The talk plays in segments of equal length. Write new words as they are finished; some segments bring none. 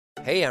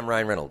Hey, I'm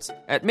Ryan Reynolds.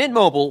 At Mint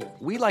Mobile,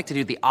 we like to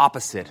do the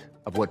opposite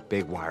of what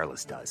Big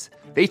Wireless does.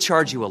 They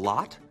charge you a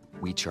lot,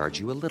 we charge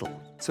you a little.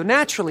 So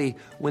naturally,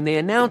 when they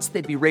announced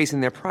they'd be raising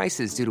their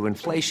prices due to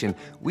inflation,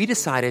 we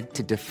decided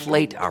to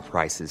deflate our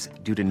prices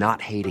due to not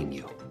hating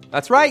you.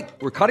 That's right.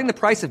 We're cutting the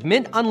price of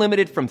Mint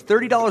Unlimited from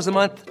 $30 a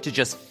month to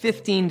just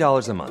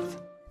 $15 a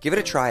month. Give it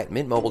a try at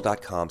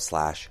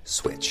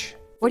mintmobile.com/switch.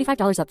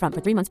 $45 up front for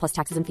 3 months plus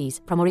taxes and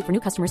fees. Promo rate for new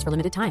customers for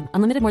limited time.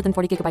 Unlimited more than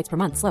 40 gigabytes per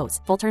month. Slows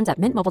full terms at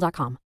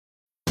mintmobile.com.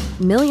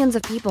 Millions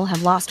of people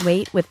have lost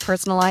weight with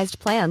personalized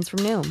plans from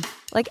Noom.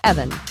 Like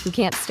Evan, who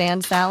can't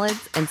stand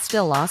salads and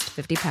still lost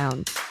 50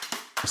 pounds.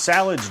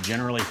 Salads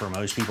generally for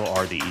most people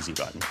are the easy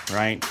button,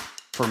 right?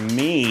 For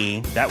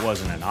me, that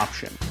wasn't an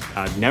option.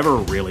 I never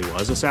really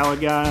was a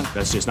salad guy.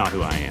 That's just not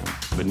who I am.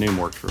 But Noom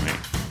worked for me.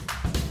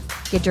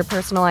 Get your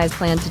personalized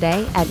plan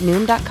today at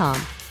Noom.com.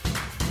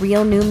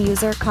 Real Noom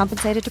user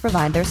compensated to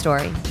provide their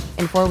story.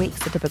 In 4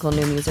 weeks, the typical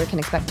Noom user can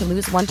expect to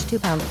lose 1 to 2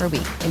 pounds per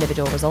week.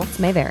 Individual results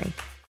may vary.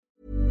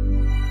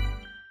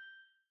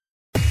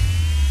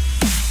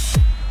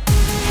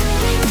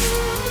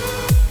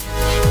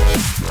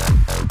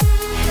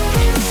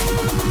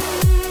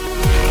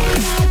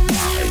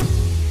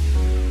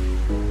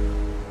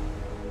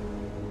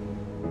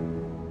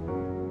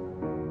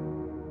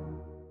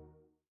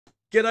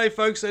 G'day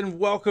folks and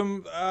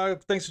welcome.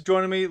 Thanks for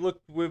joining me. Look,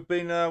 we've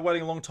been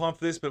waiting a long time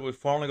for this, but we've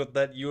finally got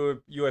that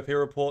UAP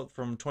report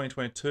from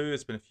 2022.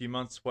 It's been a few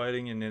months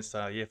waiting and it's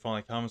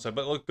finally come. So,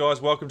 but look guys,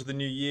 welcome to the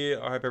new year.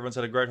 I hope everyone's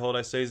had a great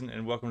holiday season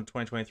and welcome to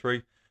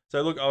 2023.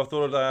 So look, I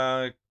thought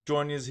I'd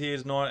join you here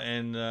tonight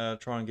and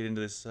try and get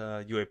into this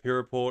UAP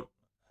report.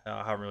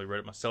 I haven't really read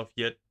it myself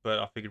yet, but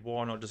I figured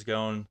why not just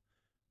go and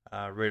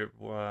read it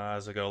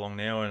as I go along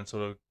now and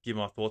sort of give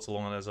my thoughts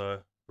along as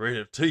I read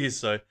it to you.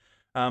 So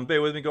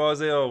bear with me, guys.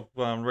 There, I'll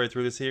read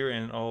through this here,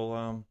 and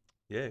we'll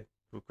get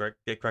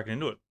cracking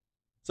into it.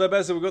 So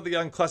basically, we've got the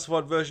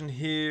unclassified version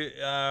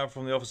here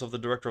from the Office of the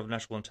Director of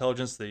National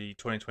Intelligence, the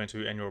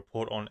 2022 annual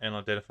report on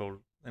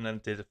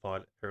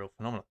unidentified aerial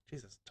phenomena.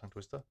 Jesus, tongue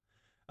twister.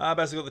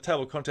 Basically, got the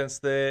table of contents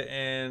there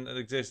and an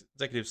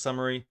executive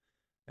summary,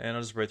 and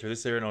I'll just read through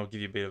this there, and I'll give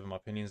you a bit of my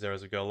opinions there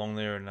as we go along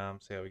there,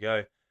 and see how we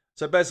go.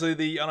 So basically,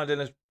 the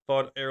unidentified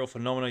aerial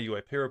phenomena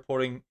UAP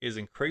reporting is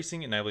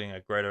increasing, enabling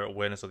a greater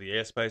awareness of the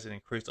airspace and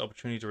increased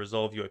opportunity to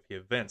resolve UAP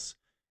events.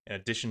 In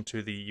addition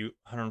to the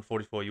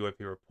 144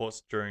 UAP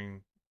reports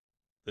during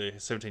the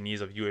 17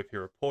 years of UAP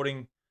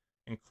reporting,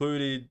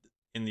 included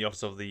in the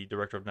Office of the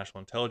Director of National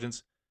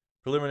Intelligence,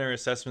 preliminary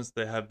assessments,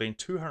 there have been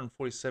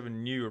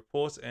 247 new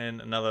reports and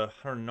another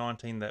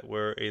 119 that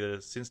were either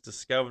since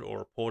discovered or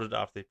reported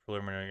after the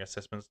preliminary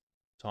assessment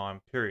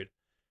time period.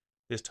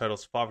 This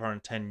totals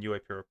 510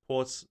 UAP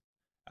reports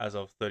as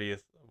of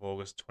 30th of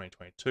August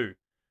 2022.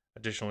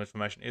 Additional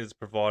information is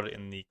provided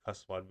in the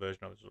classified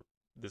version of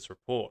this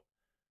report.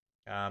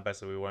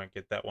 Basically, we won't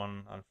get that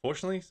one,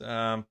 unfortunately.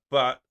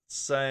 But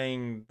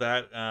saying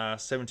that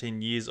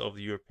 17 years of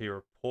the UAP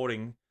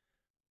reporting,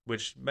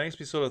 which makes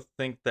me sort of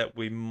think that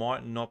we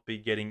might not be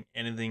getting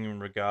anything in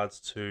regards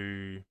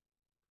to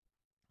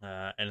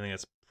anything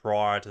that's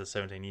prior to the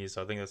 17 years.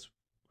 So I think that's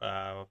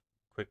I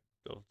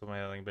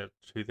think about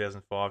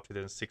 2005,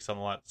 2006,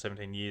 something like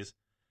 17 years.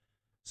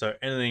 So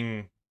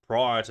anything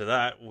prior to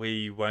that,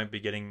 we won't be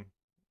getting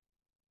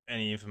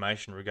any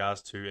information in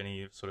regards to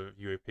any sort of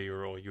UAP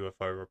or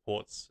UFO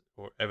reports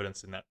or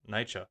evidence in that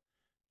nature.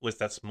 At least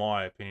that's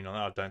my opinion on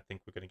that. I don't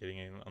think we're going to get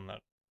any on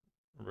that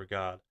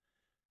regard,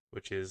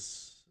 which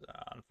is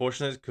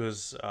unfortunate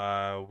because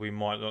we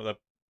might not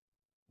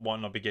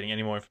be getting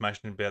any more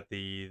information about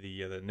the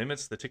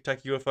Nimitz, the Tic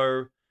Tac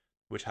UFO,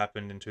 which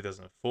happened in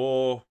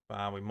 2004.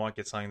 We might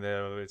get something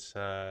there. It's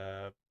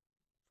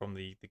from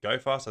the Go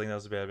Fast. I think that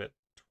was about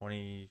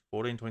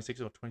 2014,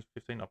 2016, or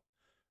 2015.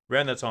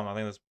 Around that time, I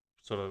think that's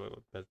sort of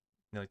about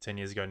nearly 10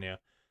 years ago now.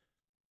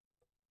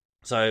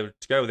 So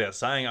to go without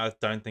saying, I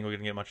don't think we're going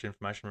to get much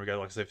information in regard.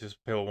 Like I said, if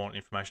people want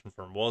information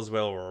from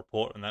Roswell or a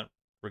report in that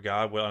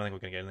regard, well, I don't think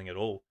we're going to get anything at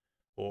all,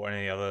 or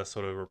any other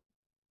sort of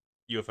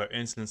UFO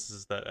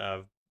incidences that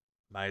have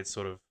made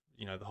sort of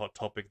the hot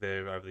topic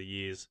there over the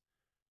years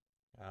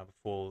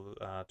before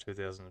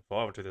 2005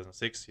 or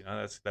 2006.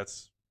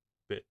 That's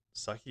a bit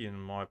sucky in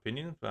my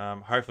opinion.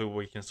 Hopefully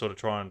we can sort of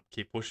try and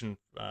keep pushing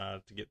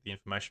to get the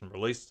information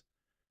released,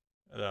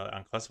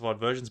 unclassified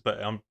versions.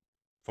 But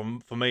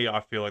for me,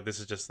 I feel like this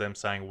is just them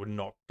saying we're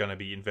not going to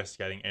be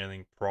investigating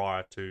anything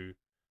prior to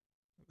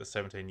the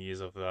 17 years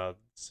of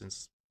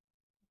since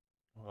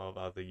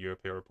the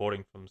European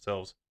reporting for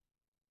themselves.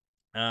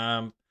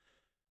 But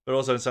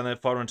also saying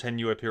that 510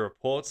 UAP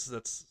reports,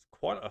 that's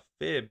quite a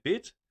fair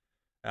bit.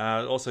 It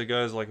also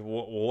goes like,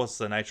 what's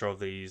the nature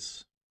of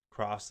these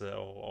crafts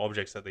or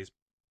objects that these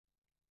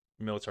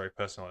military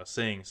personnel are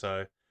seeing?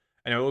 So,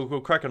 anyway,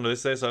 we'll crack onto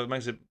this there. So it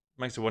makes you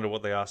wonder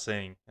what they are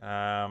seeing.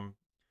 Aero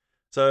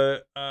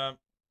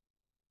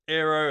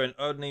and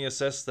ODNI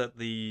assess that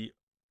the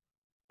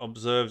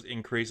observed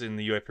increase in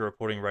the UAP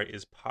reporting rate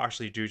is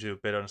partially due to a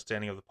better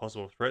understanding of the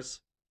possible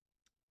threats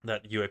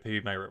that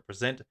UAP may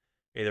represent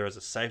either as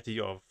a safety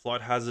or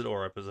flight hazard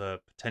or as a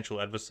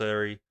potential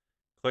adversary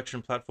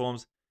collection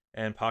platforms,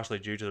 and partially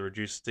due to the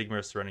reduced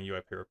stigma surrounding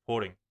UAP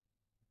reporting.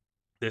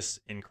 This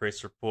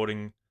increased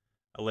reporting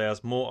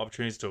allows more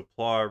opportunities to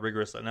apply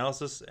rigorous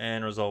analysis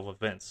and resolve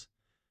events.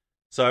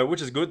 So,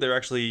 which is good. They're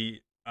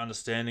actually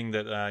understanding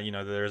that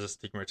there is a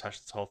stigma attached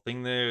to this whole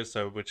thing there.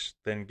 So, which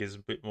then gives a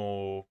bit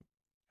more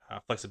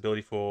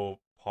flexibility for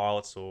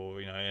pilots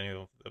or any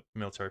of the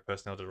military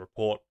personnel to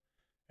report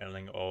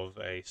anything of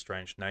a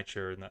strange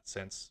nature. In that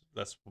sense,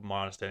 that's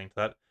my understanding to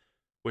that.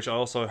 Which I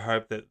also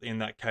hope that in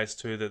that case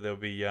too, that there'll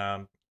be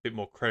a bit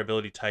more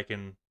credibility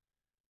taken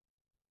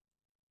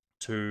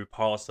to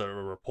pilots that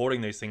are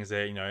reporting these things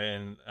there,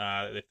 and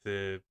if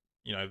the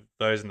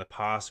those in the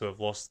past who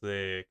have lost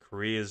their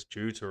careers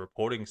due to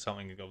reporting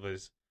something of a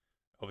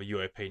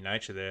UAP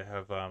nature there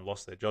have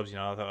lost their jobs.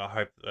 I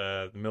hope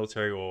the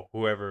military or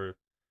whoever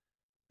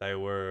they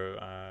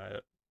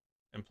were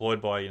employed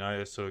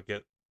by, sort of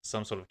get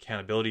some sort of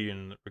accountability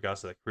in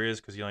regards to their careers,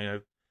 because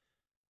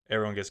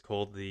everyone gets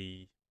called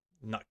the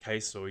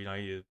nutcase, or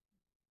your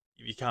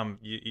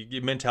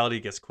mentality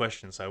gets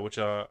questioned. So which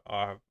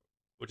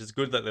is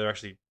good that they're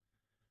actually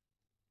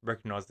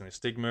recognizing the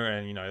stigma,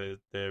 and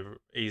they're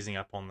easing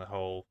up on the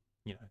whole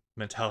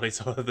mentality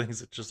sort of things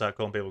that just start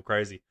calling people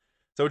crazy.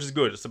 So which is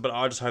good. So, but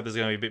I just hope there's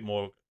going to be a bit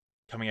more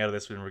coming out of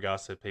this in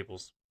regards to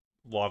people's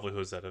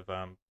livelihoods that have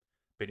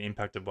been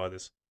impacted by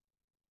this.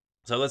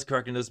 So let's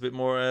crack into this a bit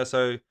more.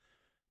 So the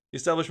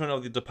establishment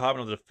of the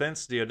Department of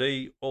Defense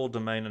 (DoD) All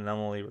Domain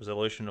Anomaly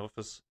Resolution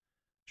Office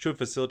should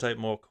facilitate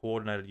more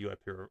coordinated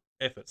UAP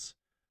efforts,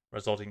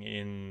 resulting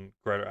in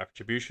greater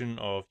attribution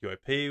of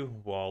UAP.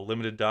 While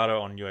limited data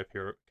on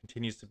UAP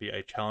continues to be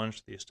a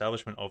challenge, the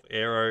establishment of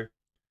AERO,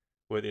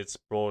 with its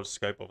broad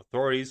scope of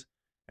authorities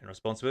and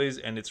responsibilities,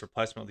 and its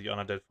replacement of the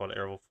Unidentified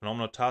Aerial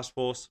Phenomena Task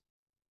Force,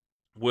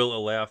 will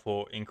allow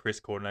for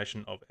increased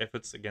coordination of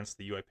efforts against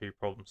the UAP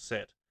problem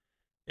set.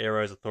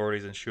 AERO's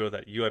authorities ensure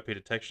that UAP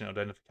detection and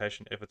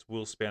identification efforts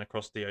will span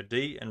across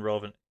DoD and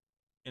relevant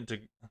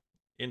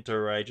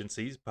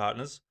interagencies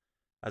partners,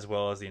 as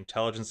well as the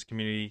intelligence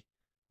community,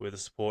 with the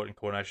support and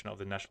coordination of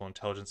the National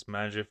Intelligence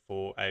Manager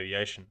for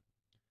Aviation.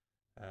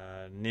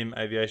 NIM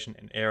Aviation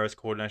and AERO's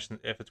coordination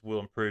efforts will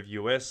improve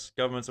US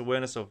government's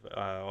awareness of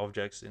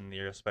objects in the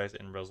airspace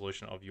and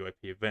resolution of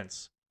UAP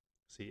events.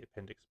 See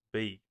Appendix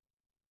B.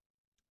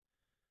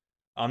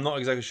 I'm not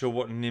exactly sure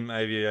what NIM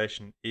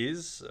Aviation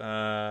is.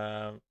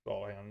 Hang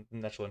on,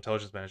 National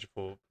Intelligence Manager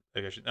for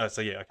Aviation.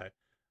 Okay.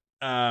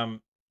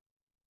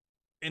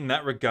 In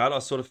that regard, I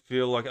sort of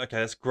feel like, okay,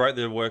 that's great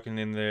they're working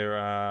in their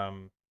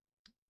own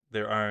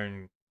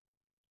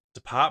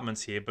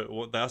departments here, but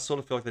I sort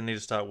of feel like they need to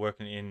start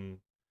working in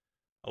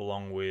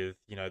along with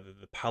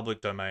the public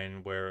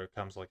domain, where it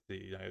comes like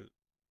the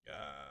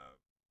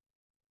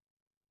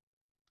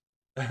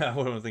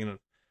what am I thinking of?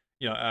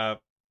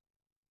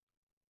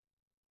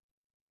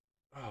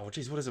 Oh,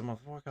 geez, what is it? I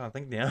can't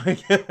think now.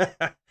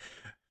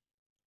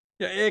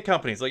 Air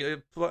companies like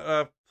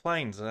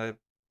planes,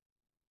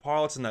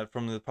 pilots and that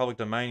from the public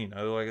domain.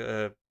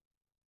 Like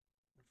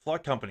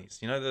flight companies.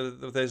 They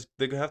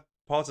have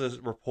pilots that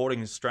are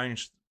reporting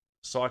strange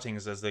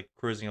sightings as they're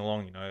cruising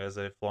along. As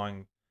they're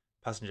flying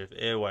passenger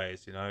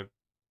airways.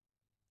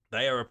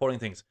 They are reporting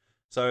things,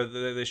 so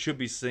they should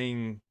be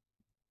seeing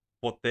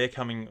what they're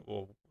coming,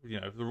 or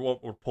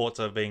what reports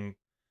are being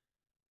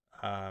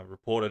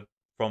reported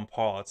from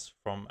pilots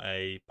from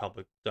a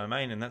public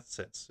domain in that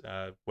sense,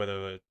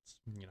 whether it's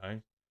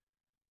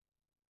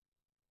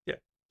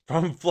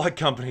from flight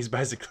companies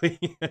basically.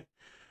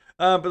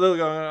 But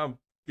look, I'm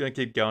going to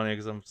keep going here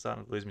because I'm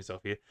starting to lose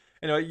myself here.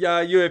 Anyway,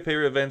 UAP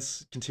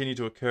events continue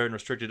to occur in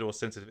restricted or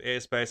sensitive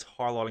airspace,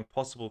 highlighting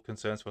possible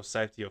concerns for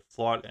safety of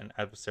flight and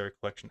adversary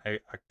collection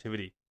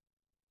activity.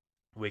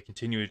 We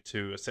continue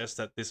to assess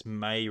that this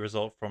may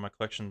result from a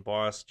collection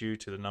bias due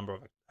to the number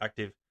of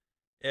active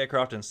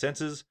aircraft and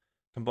sensors,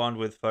 combined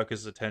with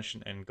focused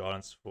attention and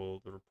guidance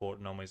for the report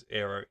anomalies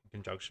AERO in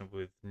conjunction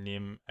with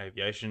NIM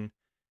Aviation,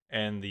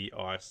 and the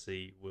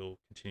IC will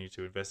continue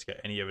to investigate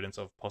any evidence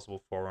of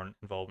possible foreign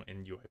involvement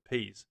in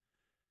UAPs.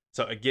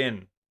 So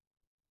again,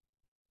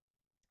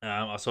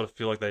 I sort of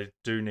feel like they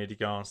do need to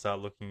go and start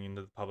looking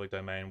into the public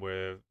domain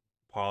where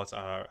pilots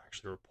are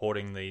actually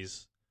reporting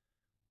these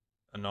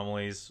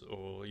anomalies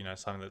or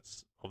something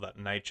that's of that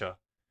nature,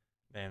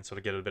 and sort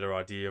of get a better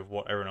idea of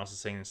what everyone else is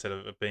seeing, instead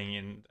of it being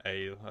in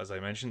as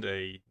I mentioned,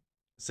 a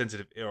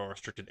sensitive or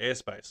restricted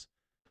airspace,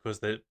 because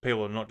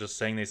people are not just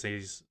seeing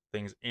these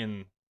things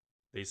in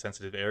these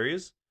sensitive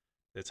areas.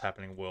 It's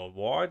happening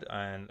worldwide,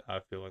 and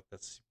I feel like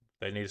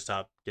they need to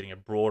start getting a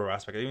broader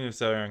aspect, even if it's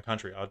their own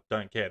country. I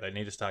don't care. They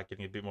need to start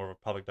getting a bit more of a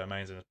public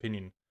domains and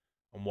opinion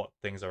on what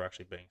things are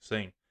actually being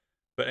seen.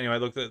 But anyway,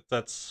 look,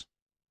 that's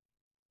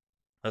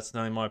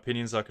only my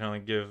opinions. I can only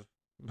give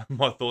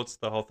my thoughts,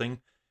 the whole thing.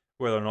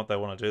 Whether or not they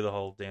want to do the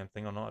whole damn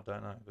thing or not, I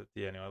don't know. But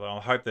yeah, anyway,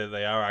 I hope that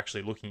they are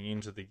actually looking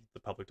into the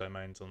public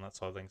domains on that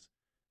side of things,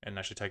 and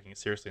actually taking it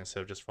seriously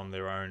instead of just from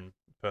their own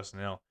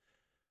personnel.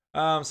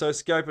 So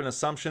scope and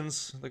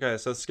assumptions. Okay,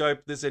 so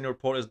scope. This annual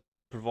report is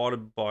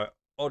provided by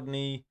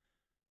ODNI,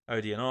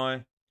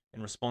 ODNI,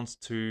 in response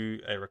to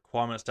a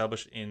requirement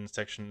established in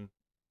Section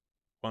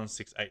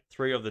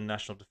 1683 of the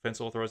National Defence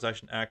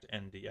Authorization Act,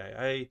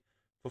 NDAA,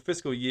 for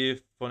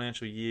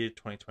financial year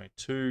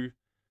 2022,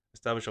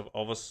 establish of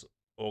office,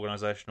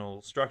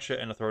 organisational structure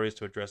and authorities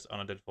to address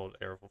unidentified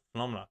aerial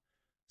phenomena.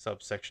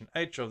 Subsection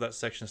H of that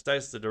section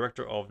states the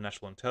Director of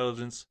National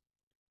Intelligence,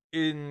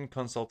 in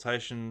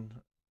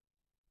consultation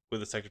with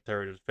the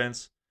Secretary of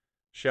Defence,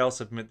 shall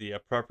submit the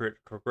appropriate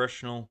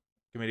congressional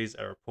committees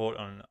a report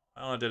on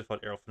unidentified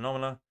aerial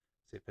phenomena,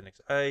 see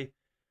Appendix A.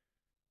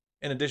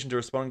 In addition to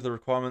responding to the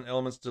requirement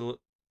elements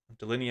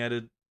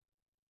delineated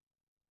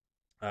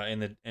in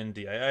the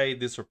NDAA,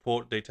 this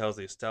report details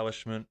the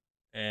establishment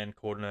and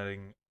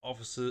coordinating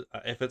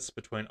efforts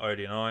between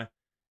ODNI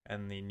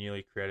and the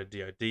newly created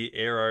DoD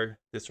Aero.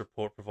 This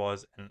report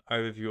provides an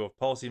overview of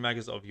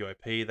policymakers of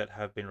UAP that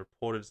have been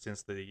reported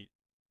since the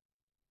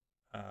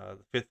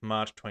 5th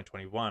March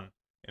 2021,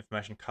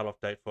 information cutoff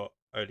date for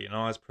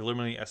ODNI's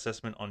preliminary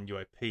assessment on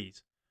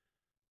UAPs.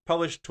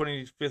 Published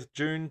 25th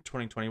June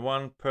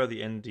 2021 per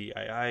the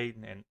NDAA,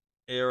 and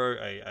Aero,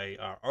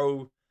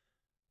 AARO,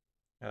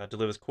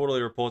 delivers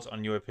quarterly reports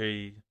on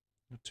UAP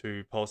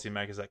to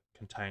policymakers that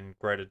contain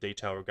greater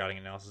detail regarding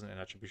analysis and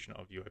attribution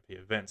of UAP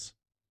events.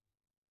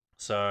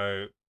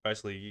 So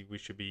basically we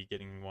should be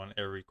getting one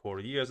every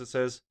quarter year, as it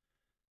says.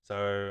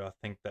 So I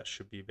think that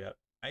should be about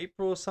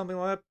April or something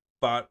like that.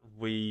 But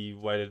we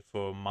waited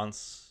for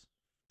months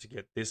to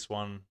get this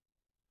one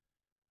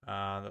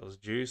that was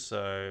due.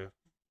 So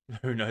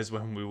who knows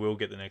when we will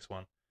get the next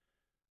one.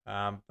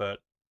 But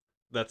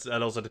that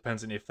also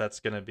depends on if that's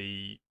going to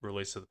be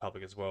released to the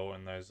public as well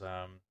in those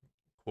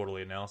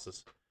quarterly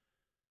analysis.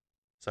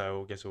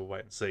 So I guess we'll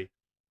wait and see.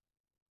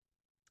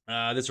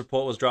 This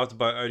report was drafted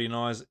by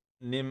ODNI's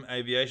NIM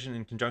Aviation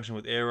in conjunction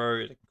with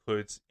Aero. It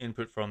includes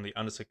input from the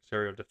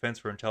Undersecretary of Defense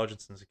for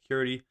Intelligence and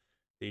Security,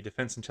 the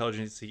Defense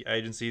Intelligence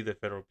Agency, the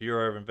Federal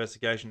Bureau of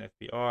Investigation,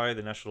 FBI,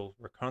 the National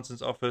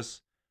Reconnaissance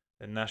Office,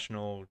 the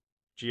National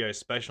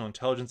Geospatial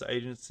Intelligence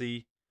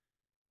Agency,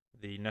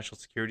 the National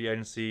Security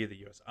Agency, the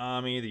U.S.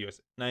 Army, the U.S.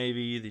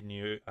 Navy, the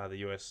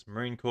U.S.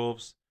 Marine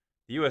Corps,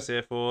 the U.S.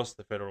 Air Force,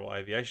 the Federal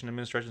Aviation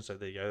Administration. So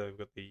there you go. They've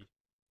got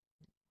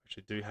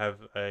actually do have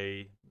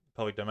a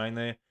public domain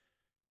there.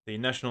 The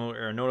National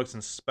Aeronautics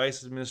and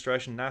Space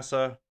Administration,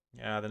 NASA,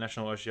 the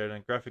National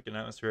Oceanographic and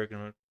Atmospheric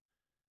and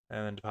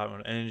the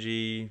Department of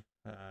Energy,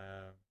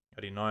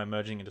 ODNI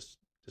Emerging and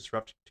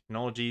Disruptive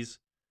Technologies,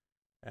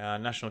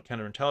 National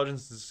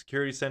Counterintelligence and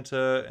Security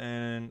Center,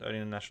 and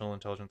ODNI National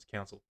Intelligence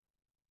Council.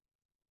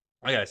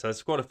 Okay, so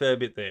there's quite a fair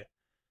bit there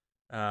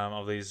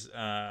of these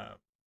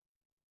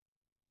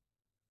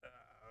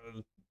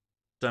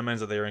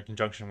domains that they're in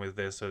conjunction with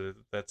there, so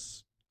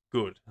that's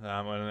good.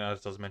 And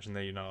as I was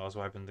mentioning there, I was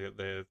hoping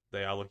that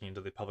they are looking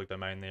into the public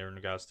domain there in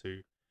regards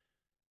to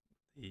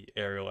the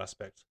aerial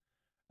aspect.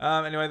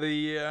 Anyway,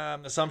 the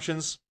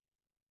assumptions.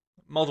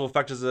 Multiple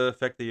factors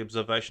affect the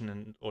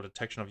observation or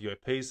detection of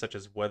UAPs, such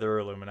as weather,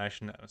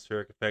 illumination,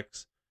 atmospheric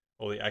effects,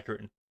 or the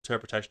accurate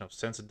interpretation of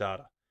sensor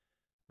data.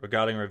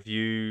 Regarding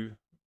review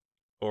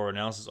or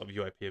analysis of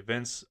UAP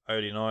events,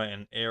 ODNI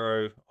and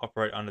Aero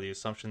operate under the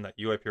assumption that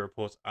UAP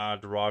reports are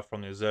derived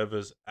from the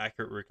observer's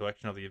accurate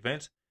recollection of the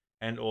event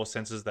and or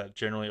sensors that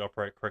generally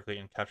operate correctly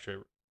and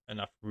capture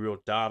enough real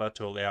data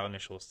to allow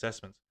initial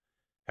assessments.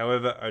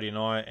 However,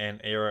 ODNI and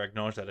Aero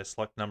acknowledge that a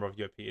select number of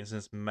UAP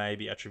incidents may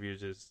be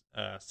attributed as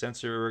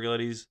sensor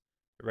irregularities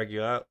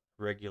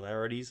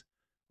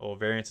or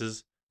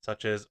variances,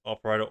 such as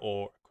operator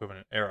or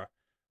equivalent error,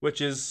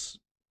 which is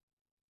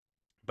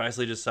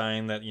basically just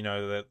saying that,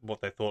 that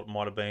what they thought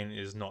might have been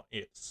is not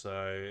it.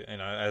 So,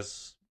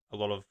 as a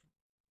lot of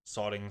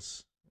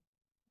sightings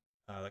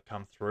that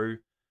come through,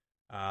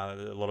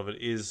 a lot of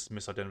it is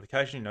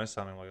misidentification,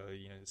 something like,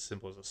 as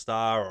simple as a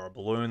star or a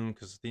balloon,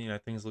 because,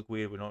 things look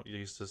weird. We're not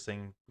used to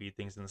seeing weird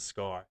things in the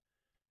sky.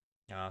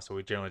 So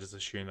we generally just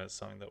assume that's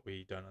something that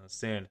we don't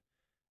understand.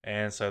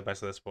 And so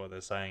basically that's what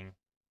they're saying,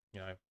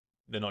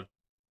 they're not,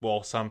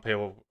 well, some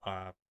people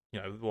are,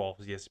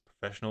 yes,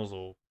 professionals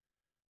or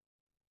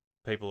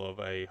people of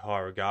a high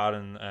regard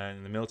in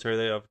the military,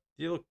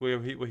 look,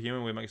 we're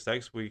human, we make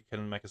mistakes, we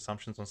can make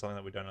assumptions on something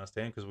that we don't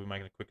understand because we're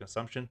making a quick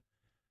assumption.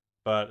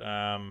 But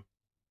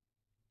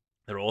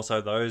there are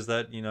also those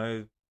that,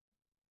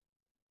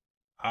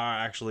 are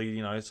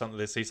actually, something,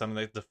 they see something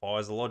that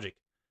defies the logic.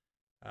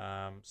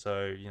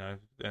 So,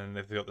 and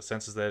if they've got the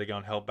sensors there to go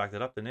and help back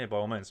that up, then yeah, by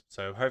all means.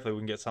 So hopefully we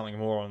can get something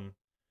more a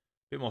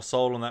bit more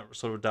solid on that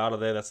sort of data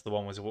there. That's the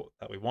one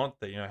that we want,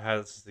 that,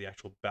 has the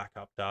actual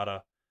backup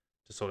data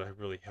to sort of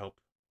really help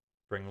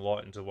bring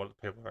light into what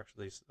people are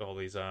actually, all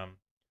these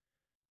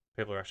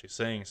people are actually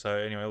seeing. So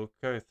anyway, we'll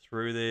go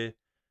through there.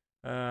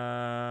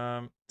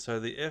 So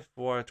the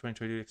FY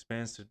 2022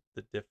 expands to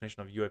the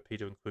definition of UAP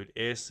to include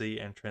air, sea,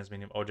 and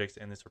transmedium objects,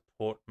 and this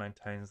report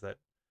maintains that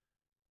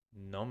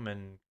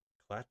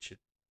nomenclature.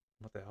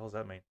 What the hell does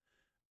that mean?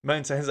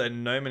 Maintains a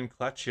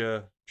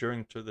nomenclature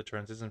during the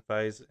transition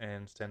phase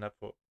and stand up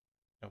for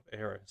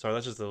Aero. Sorry,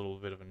 that's just a little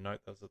bit of a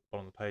note that was at the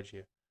bottom of the page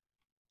here.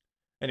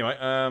 Anyway,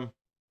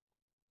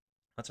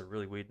 That's a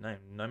really weird name,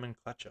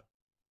 nomenclature.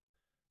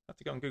 I have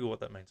to go and Google what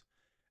that means.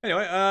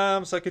 Anyway,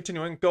 so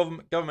continuing,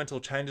 governmental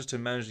changes to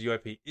manage the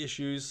UAP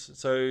issues.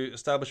 So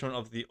establishment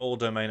of the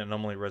All-Domain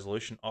Anomaly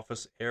Resolution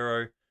Office,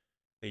 AARO,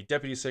 the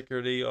Deputy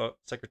Secretary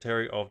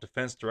of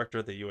Defense Director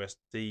of the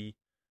USD,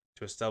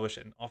 to establish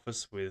an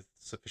office with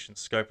sufficient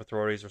scope,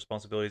 authorities,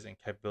 responsibilities, and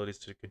capabilities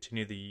to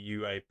continue the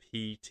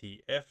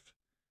UAPTF,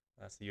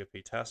 that's the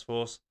UAP Task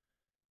Force,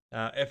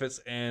 efforts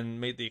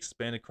and meet the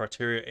expanded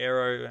criteria.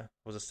 AARO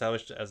was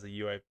established as the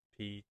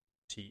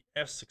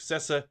UAPTF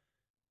successor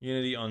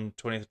Unity on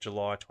 20th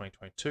July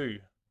 2022.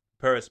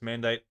 Per its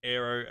mandate,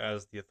 AARO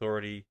as the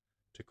authority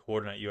to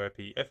coordinate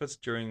UAP efforts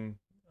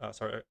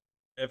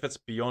efforts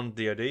beyond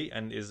DoD,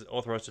 and is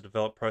authorized to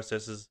develop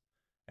processes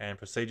and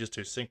procedures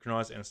to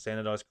synchronize and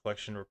standardize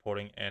collection,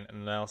 reporting, and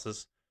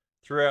analysis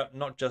throughout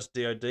not just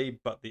DoD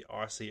but the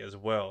IC as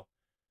well.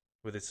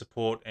 With the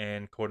support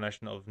and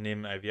coordination of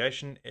NIM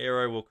Aviation,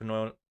 AARO will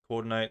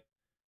coordinate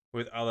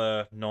with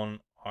other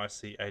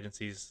non-IC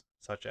agencies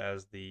such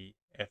as the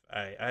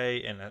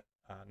FAA and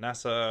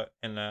NASA,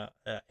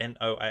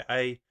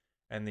 NOAA,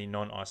 and the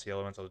non-IC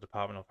elements of the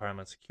Department of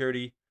Homeland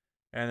Security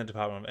and the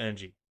Department of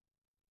Energy,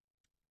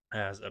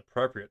 as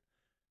appropriate.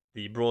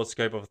 The broad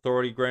scope of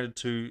authority granted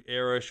to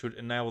AARO should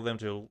enable them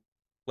to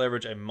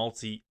leverage a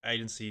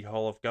multi-agency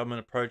whole-of-government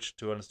approach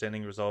to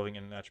understanding, resolving,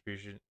 and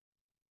attributing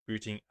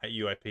a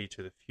UAP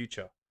to the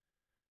future.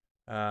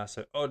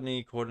 So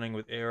ODNI coordinating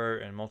with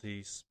AARO and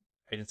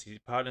multi-agency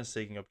partners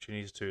seeking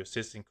opportunities to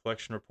assist in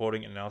collection,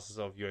 reporting, and analysis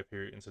of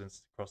UAP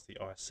incidents across the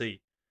IC.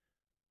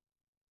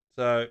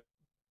 So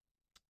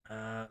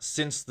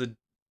since the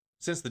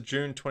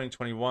June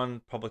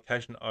 2021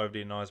 publication of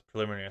ODNI's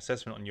preliminary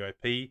assessment on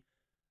UAP,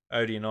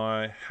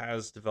 ODNI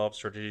has developed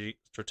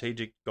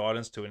strategic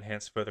guidance to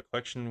enhance further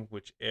collection,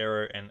 which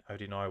AARO and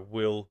ODNI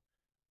will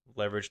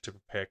leverage to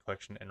prepare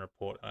collection and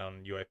report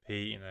on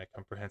UAP in a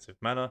comprehensive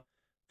manner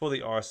for the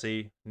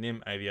IRC,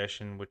 NIM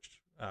Aviation,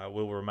 which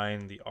will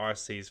remain the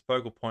IRC's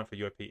focal point for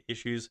UAP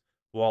issues,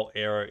 while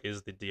AARO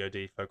is the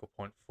DoD focal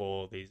point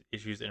for these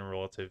issues and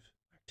related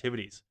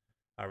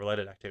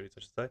activities,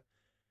 I should say.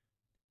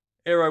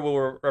 AARO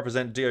will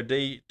represent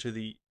DoD to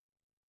the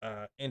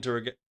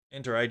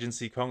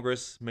Interagency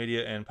Congress,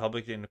 media, and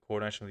public in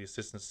coordination with the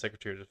Assistant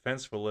Secretary of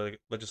Defense for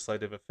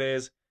Legislative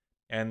Affairs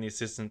and the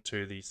Assistant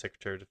to the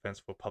Secretary of Defense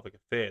for Public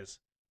Affairs.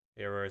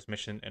 AARO's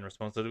mission and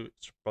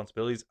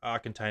responsibilities are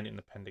contained in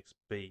Appendix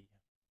B.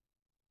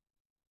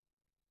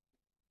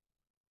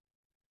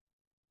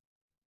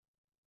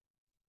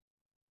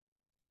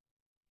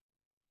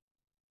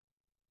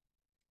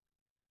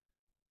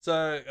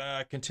 So,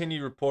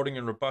 continued reporting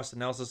and robust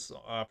analysis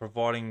are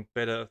providing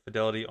better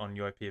fidelity on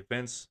UAP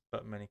events,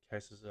 but many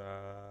cases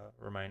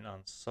remain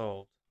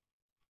unsolved.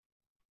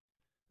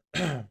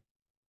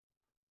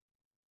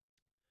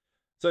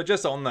 So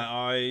just on that,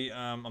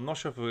 I'm not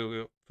sure if we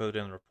were further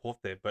down the report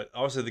there, but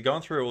obviously they're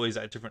going through all these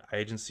different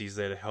agencies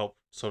there to help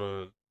sort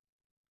of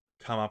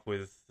come up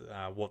with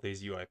what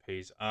these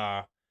UAPs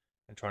are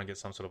and try and get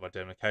some sort of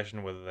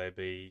identification, whether they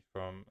be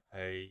from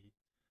a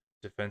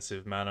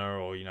defensive manner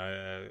or,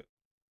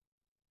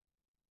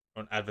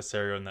 an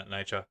adversary in that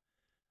nature.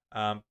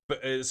 But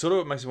it sort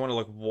of makes me wonder,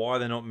 why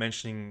they're not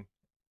mentioning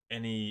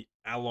any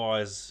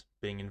allies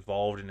being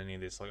involved in any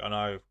of this. I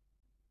know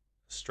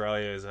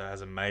Australia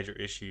has a major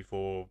issue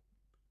for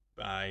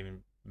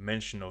even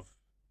mention of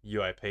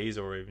UAPs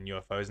or even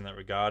UFOs in that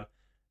regard,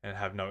 and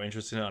have no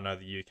interest in it. I know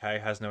the UK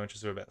has no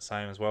interest in it, about the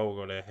same as well.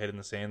 We've got our head in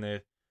the sand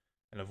there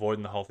and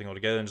avoiding the whole thing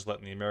altogether and just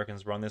letting the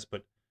Americans run this.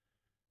 But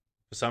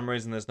for some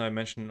reason, there's no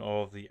mention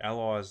of the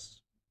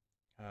allies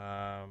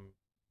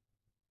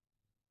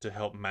to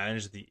help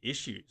manage the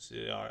issues.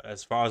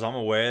 As far as I'm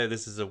aware,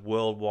 this is a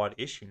worldwide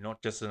issue,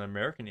 not just an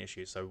American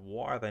issue. So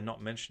why are they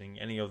not mentioning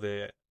any of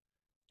their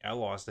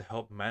allies to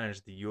help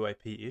manage the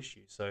UAP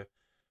issue? So,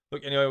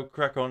 look, anyway, we'll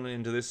crack on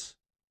into this.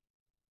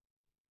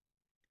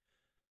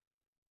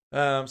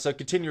 So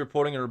continued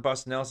reporting and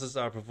robust analysis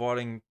are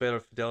providing better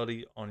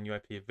fidelity on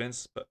UAP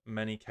events, but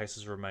many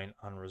cases remain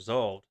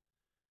unresolved.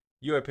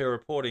 UAP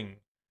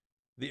reporting.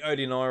 The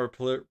ODNI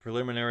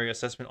preliminary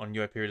assessment on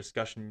UAP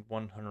discussion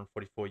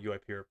 144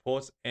 UAP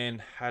reports and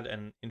had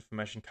an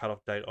information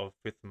cutoff date of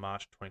 5th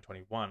March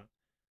 2021.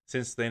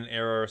 Since then,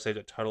 AARO received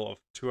a total of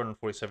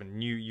 247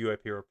 new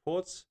UAP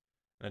reports,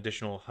 an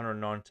additional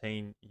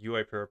 119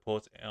 UAP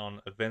reports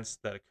on events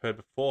that occurred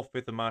before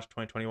 5th of March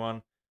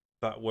 2021,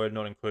 but were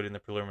not included in the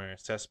preliminary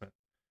assessment,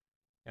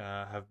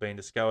 have been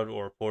discovered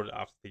or reported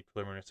after the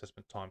preliminary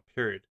assessment time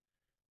period.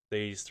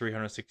 These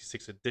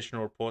 366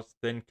 additional reports,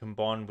 then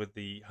combined with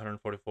the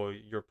 144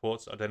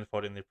 reports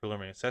identified in the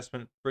preliminary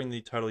assessment, bring the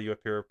total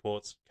UAP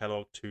reports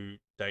catalogue to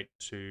date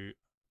to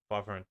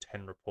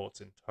 510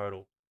 reports in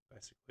total,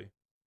 basically.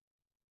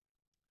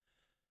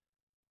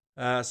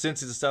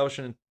 Since its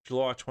establishment in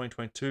July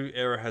 2022,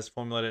 AARO has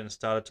formulated and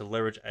started to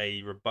leverage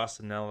a robust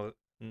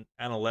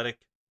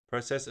analytic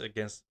process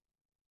against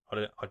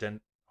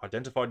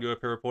identified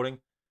UAP reporting.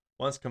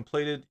 Once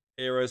completed,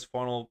 AARO's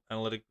final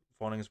analytic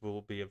findings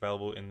will be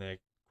available in their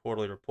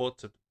quarterly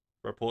reports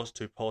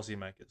to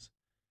policymakers.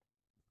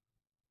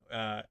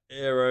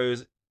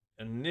 Aero's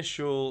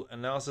initial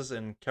analysis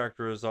and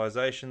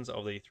characterizations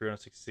of the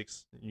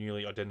 366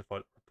 newly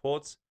identified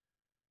reports,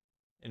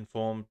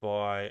 informed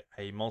by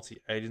a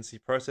multi-agency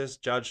process,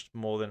 judged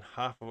more than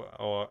half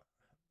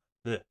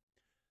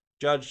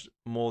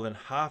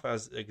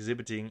as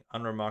exhibiting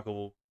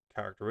unremarkable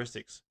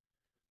characteristics.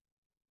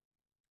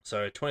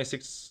 So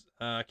 26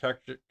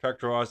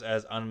 characterized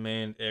as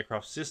unmanned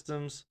aircraft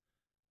systems,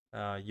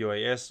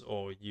 UAS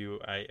or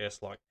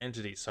UAS-like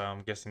entities. So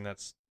I'm guessing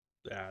that's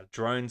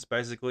drones,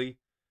 basically.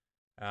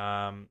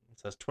 So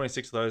there's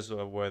 26 of those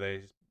where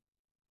they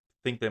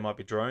think there might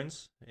be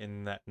drones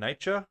in that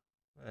nature.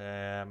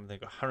 They've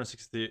got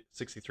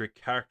 163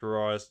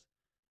 characterized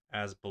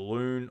as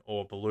balloon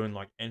or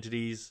balloon-like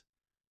entities.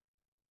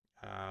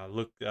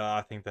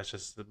 I think that's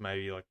just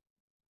maybe like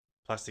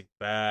plastic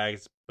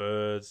bags,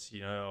 birds,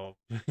 or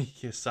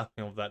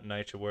something of that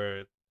nature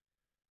where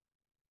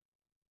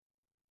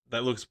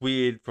that looks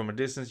weird from a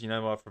distance,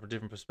 but from a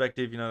different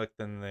perspective,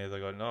 then they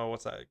go, no,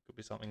 what's that? It could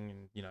be something,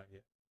 and,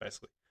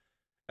 basically.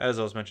 As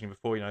I was mentioning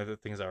before, the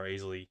things are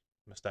easily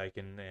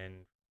mistaken,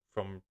 and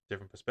from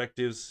different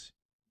perspectives,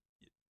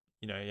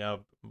 our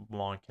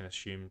mind can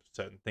assume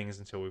certain things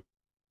until we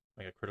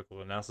make a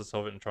critical analysis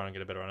of it and try and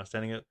get a better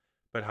understanding of it.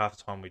 But half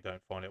the time we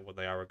don't find out what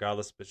they are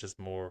regardless, but it's just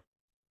more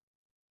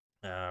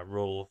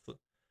rule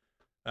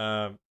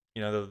of,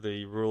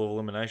 the rule of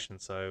elimination.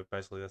 So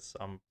basically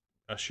I'm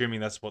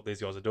assuming that's what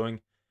these guys are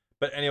doing.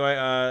 But anyway,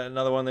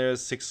 another one there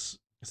is six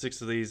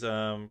of these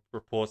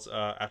reports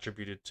are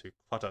attributed to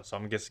clutter. So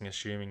I'm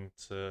assuming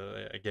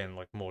to, again,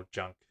 like more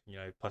junk,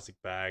 plastic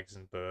bags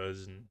and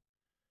birds and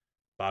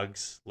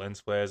bugs, lens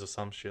flares or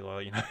some shit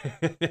like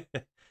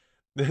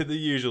the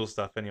usual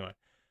stuff anyway.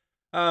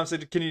 So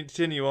to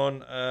continue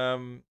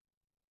on,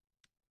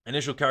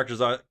 initial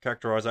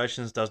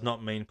characterizations does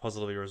not mean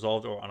positively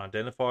resolved or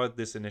unidentified.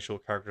 This initial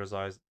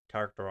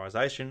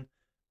characterization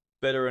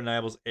better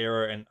enables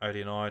Aero and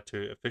ODNI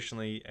to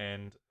efficiently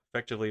and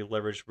effectively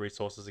leverage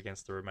resources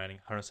against the remaining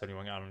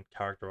 171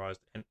 uncharacterized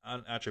and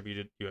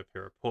unattributed UAP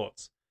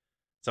reports.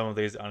 Some of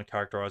these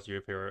uncharacterized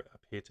UAP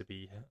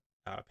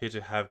appear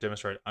to have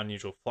demonstrated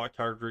unusual flight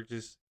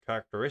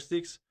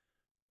characteristics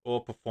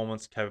or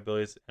performance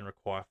capabilities and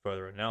require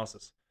further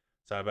analysis.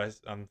 So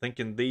I'm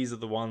thinking these are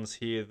the ones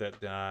here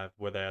that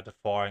where they are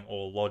defying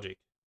all logic,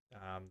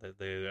 that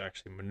they're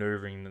actually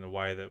maneuvering in a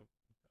way that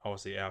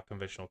obviously our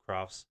conventional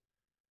crafts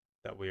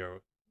that we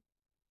are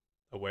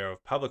aware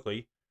of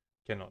publicly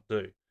cannot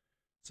do.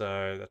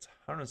 So that's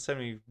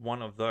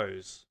 171 of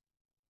those,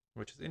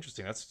 which is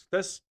interesting.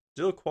 That's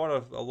still quite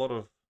a lot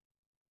of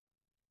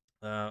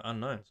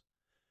unknowns.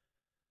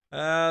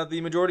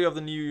 The majority of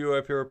the new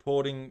UAP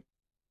reporting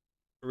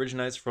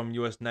originates from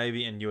US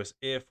Navy and US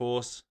Air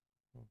Force.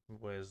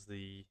 Where's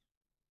the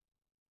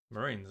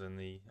Marines and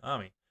the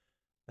Army?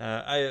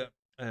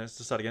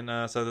 Let's start again.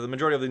 So the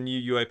majority of the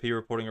new UAP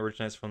reporting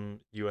originates from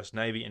US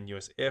Navy and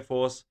US Air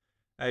Force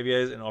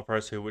aviators and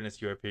operators who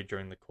witnessed UAP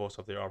during the course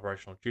of their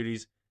operational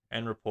duties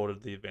and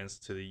reported the events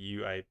to the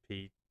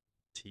UAP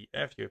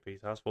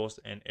Task Force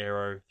and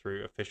Aero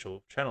through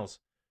official channels.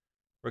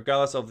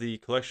 Regardless of the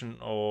collection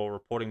or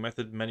reporting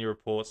method, many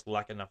reports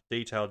lack enough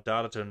detailed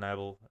data to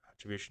enable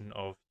attribution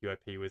of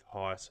UAP with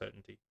high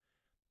certainty.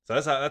 So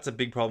that's a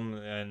big problem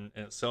in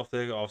itself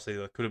there. Obviously,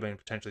 there could have been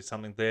potentially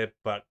something there,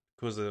 but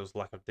because there was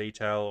lack of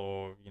detail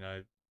or,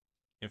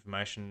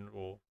 information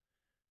or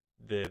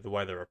the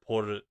way they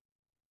reported it,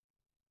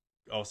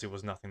 obviously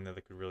was nothing that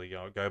they could really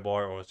go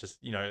by, or it's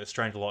just, a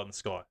strange light in the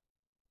sky.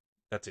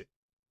 That's it.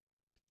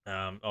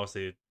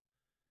 Obviously,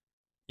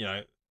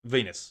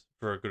 Venus,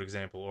 for a good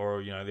example,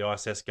 or, the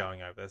ISS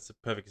going over. That's a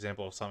perfect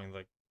example of something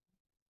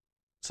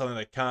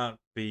that can't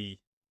be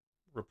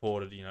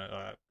reported,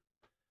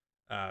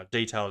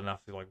 detailed enough,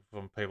 like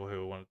from people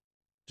who want to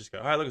just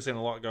go, hey, look, I've seen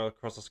a light go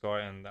across the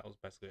sky, and that was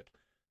basically it.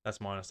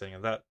 That's my understanding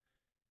of that,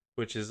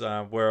 which is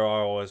where I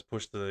always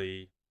push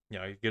the, you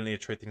need to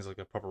treat things like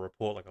a proper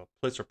report, like a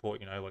police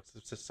report, like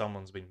it's just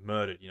someone's been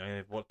murdered,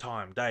 what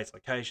time, dates,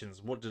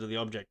 locations, what did the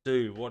object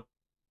do, what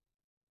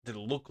did it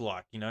look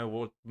like,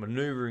 what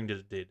maneuvering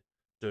did it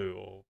do,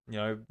 or,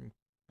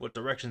 what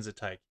directions it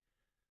take.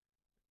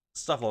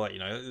 Stuff like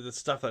that, the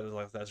stuff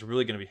that's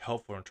really going to be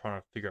helpful in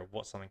trying to figure out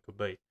what something could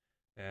be.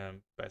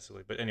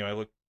 Basically. But anyway,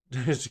 look,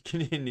 to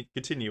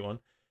continue on.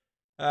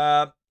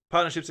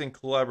 Partnerships and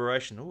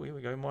collaboration. Oh, here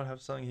we go. Might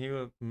have something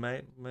here.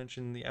 May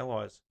mention the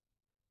allies.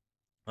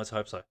 Let's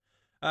hope so.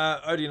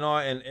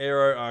 ODNI and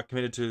Aero are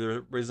committed to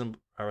the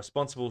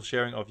responsible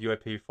sharing of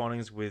UAP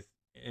findings with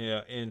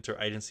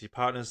interagency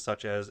partners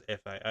such as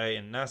FAA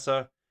and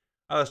NASA,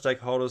 other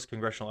stakeholders,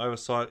 congressional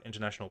oversight,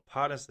 international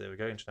partners. There we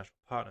go, international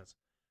partners,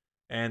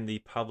 and the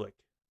public.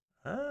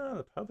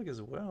 The public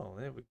as well.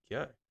 There we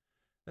go.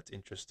 That's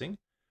interesting.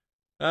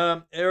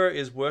 Aero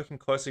is working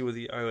closely with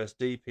the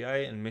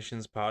OSDPA and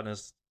missions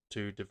partners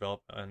to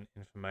develop an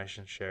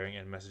information sharing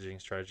and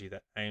messaging strategy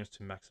that aims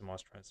to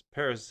maximize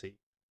transparency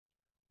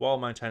while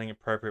maintaining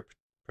appropriate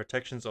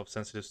protections of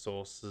sensitive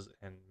sources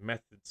and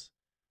methods.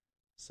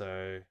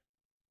 So,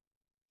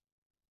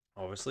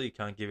 Obviously, you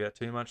can't give out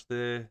too much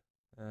there.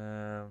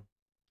 Then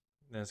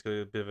it's got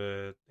a bit of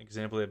an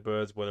example there: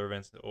 birds, weather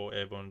events, or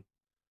airborne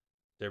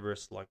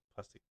debris like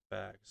plastic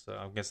bags. So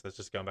I guess that's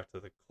just going back to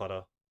the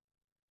clutter.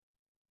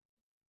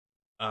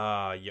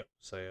 Yep.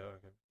 So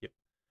okay, yep.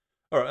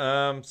 All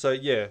right. So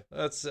yeah,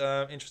 that's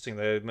interesting.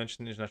 They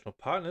mentioned international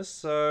partners.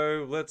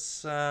 So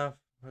let's.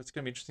 It's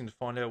going to be interesting to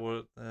find out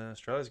what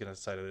Australia's going to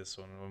say to this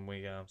one when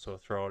we sort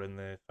of throw it in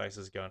their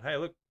faces, going, "Hey,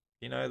 look,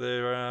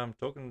 they're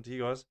talking to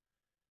you guys."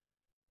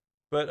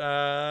 But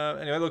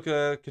anyway, look,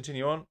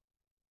 continue on.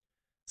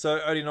 So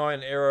ODNI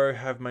and Aero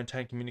have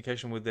maintained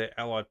communication with their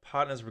allied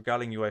partners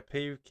regarding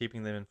UAP,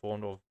 keeping them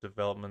informed of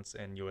developments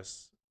and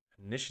US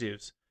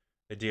initiatives.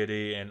 The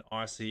DoD and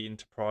IC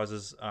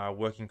enterprises are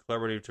working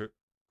collaboratively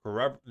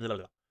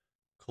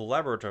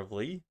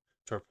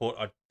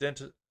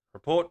to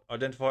report,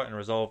 identify, and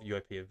resolve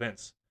UAP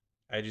events.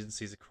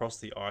 Agencies across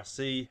the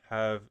IC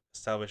have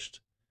established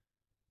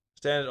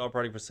standard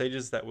operating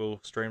procedures that will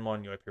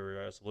streamline UAP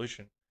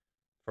resolution.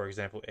 For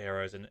example,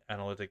 Aero's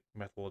analytic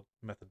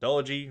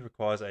methodology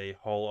requires a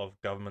whole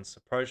of government's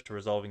approach to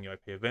resolving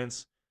UAP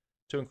events,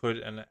 to include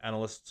an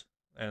analyst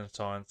and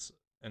science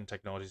and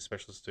technology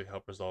specialists to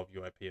help resolve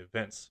UAP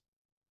events.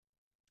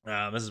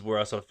 This is where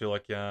I sort of feel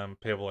like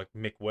people like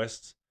Mick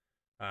West,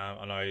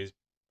 I know he's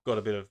got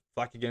a bit of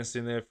flack against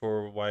him there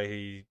for the way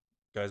he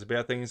goes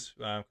about things,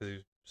 because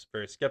he's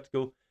very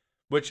skeptical.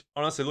 Which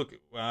honestly, look,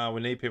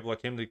 we need people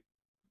like him to,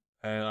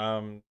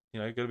 and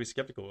got to be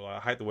skeptical.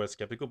 I hate the word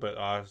skeptical, but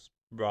I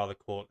rather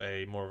call it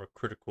a more of a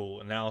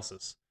critical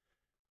analysis,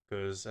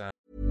 because.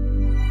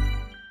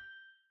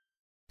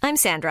 I'm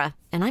Sandra,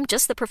 and I'm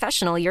just the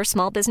professional your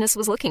small business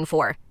was looking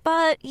for.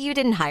 But you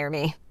didn't hire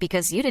me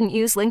because you didn't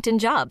use LinkedIn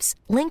Jobs.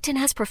 LinkedIn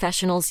has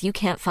professionals you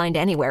can't find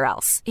anywhere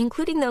else,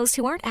 including those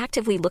who aren't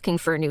actively looking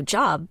for a new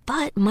job,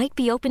 but might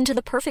be open to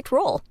the perfect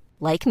role,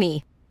 like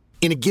me.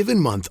 In a given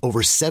month,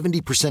 over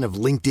 70% of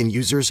LinkedIn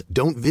users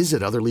don't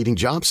visit other leading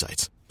job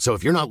sites. So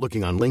if you're not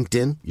looking on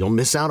LinkedIn, you'll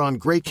miss out on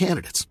great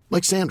candidates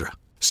like Sandra.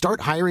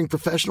 Start hiring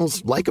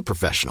professionals like a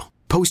professional.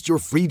 Post your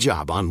free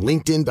job on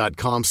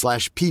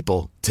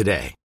linkedin.com/people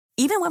today.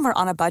 Even when we're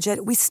on a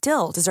budget, we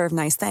still deserve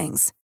nice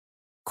things.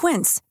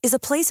 Quince is a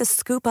place to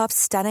scoop up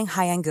stunning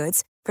high-end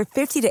goods for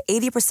 50 to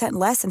 80%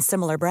 less than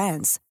similar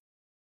brands.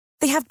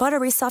 They have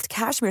buttery soft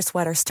cashmere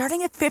sweaters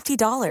starting at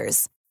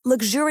 $50,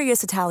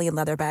 luxurious Italian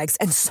leather bags,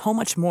 and so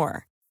much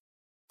more.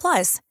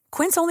 Plus,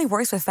 Quince only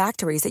works with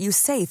factories that use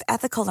safe,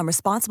 ethical, and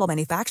responsible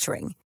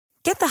manufacturing.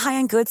 Get the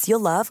high-end goods you'll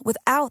love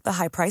without the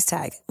high price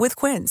tag with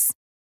Quince.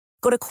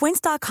 Go to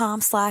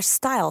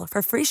quince.com/style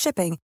for free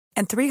shipping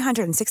and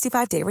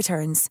 365-day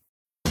returns.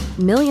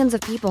 Millions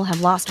of people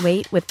have lost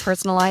weight with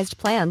personalized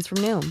plans from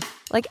Noom,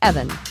 like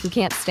Evan, who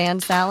can't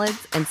stand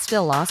salads and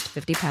still lost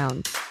 50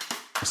 pounds.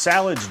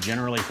 Salads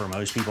generally for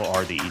most people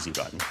are the easy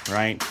button,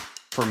 right?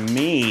 For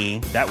me,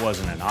 that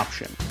wasn't an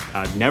option.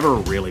 I never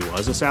really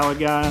was a salad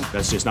guy.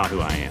 That's just not who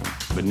I am.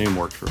 But Noom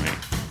worked for me.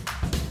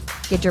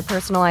 Get your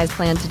personalized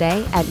plan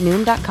today at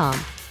Noom.com.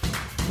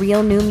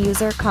 Real Noom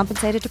user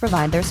compensated to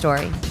provide their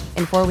story.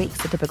 In 4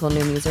 weeks, the typical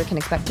Noom user can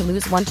expect to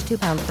lose 1 to 2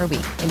 pounds per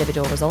week.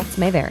 Individual results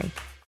may vary.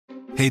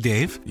 Hey,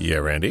 Dave. Yeah,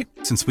 Randy.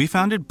 Since we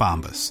founded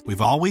Bombas, we've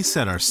always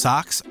said our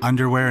socks,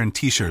 underwear, and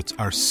T-shirts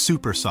are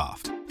super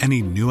soft.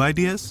 Any new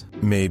ideas?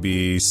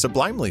 Maybe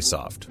sublimely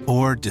soft.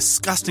 Or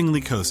disgustingly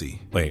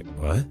cozy. Wait,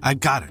 what? I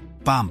got it.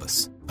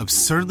 Bombas.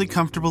 Absurdly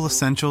comfortable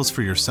essentials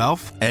for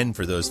yourself and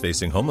for those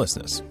facing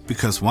homelessness.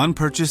 Because one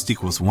purchased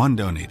equals one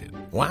donated.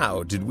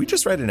 Wow, did we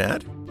just write an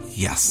ad?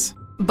 Yes.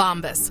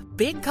 Bombas.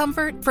 Big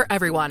comfort for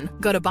everyone.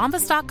 Go to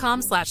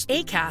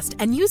bombas.com/ACAST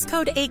and use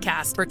code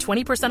ACAST for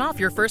 20% off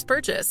your first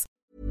purchase.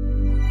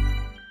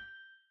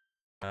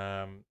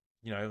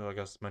 Like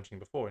I was mentioning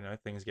before,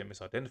 things get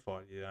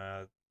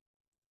misidentified.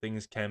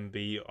 Things can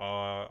be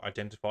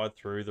identified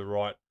through the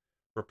right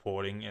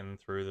reporting and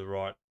through the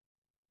right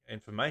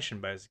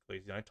information,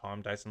 basically.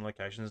 Time, dates, and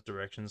locations,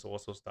 directions, all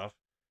sorts of stuff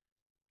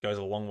goes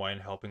a long way in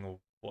helping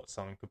what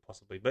something could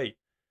possibly be.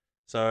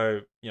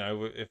 So,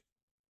 if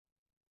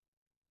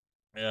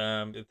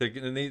they're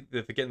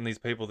getting these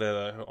people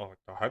there,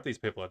 I hope these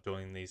people are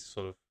doing these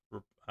sort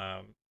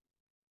of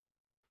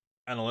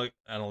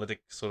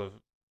analytic sort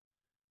of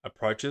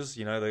approaches.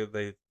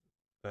 They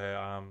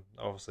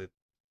obviously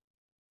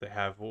they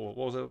have, what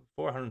was it,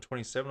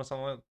 427 or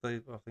something like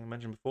that, I think I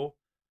mentioned before,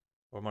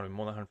 or it might be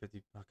more than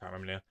 150. I can't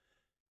remember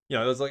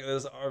now. There's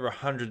over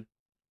 100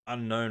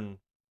 unknown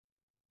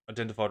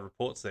identified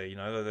reports there.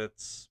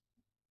 That's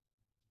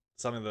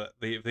something that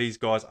these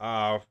guys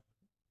are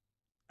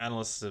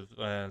analysts of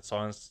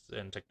science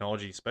and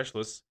technology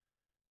specialists,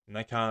 and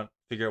they can't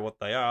figure out what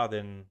they are.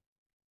 Then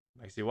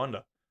it makes you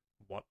wonder,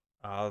 what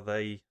are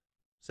they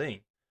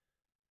seeing?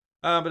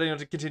 But anyway,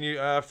 to continue,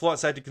 flight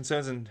safety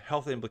concerns and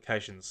health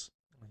implications.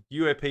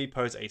 UAP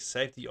pose a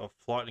safety of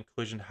flight and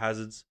collision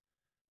hazards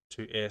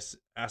to air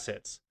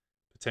assets,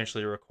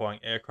 potentially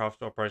requiring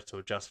aircraft operators to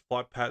adjust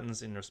flight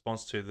patterns in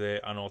response to their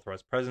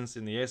unauthorized presence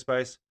in the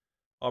airspace,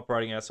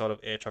 operating outside of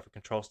air traffic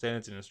control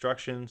standards and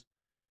instructions,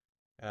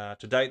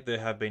 To date, there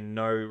have been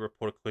no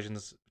reported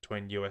collisions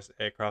between US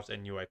aircraft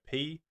and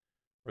UAP.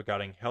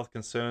 Regarding health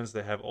concerns,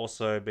 there have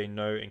also been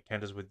no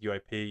encounters with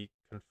UAP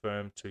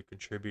confirmed to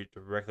contribute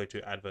directly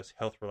to adverse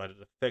health-related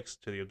effects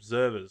to the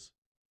observers.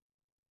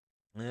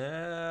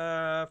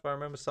 Yeah, if I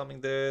remember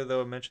something there, they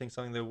were mentioning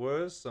something. There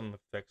were some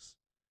effects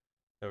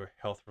that were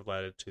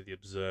health-related to the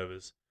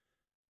observers.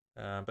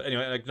 But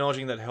anyway,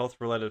 acknowledging that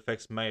health-related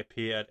effects may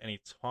appear at any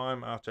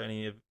time after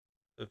any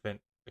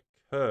event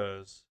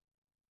occurs.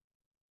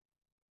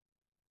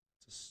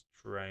 It's a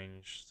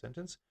strange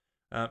sentence.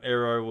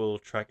 Aero will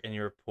track any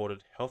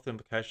reported health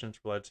implications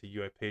related to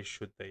UAP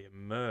should they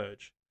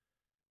emerge.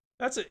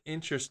 That's an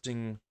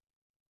interesting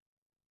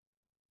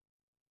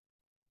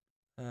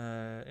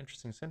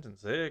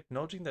sentence there.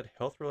 Acknowledging that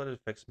health-related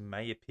effects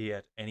may appear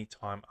at any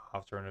time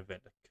after an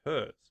event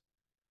occurs.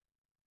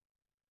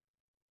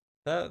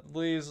 That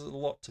leaves a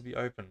lot to be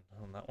open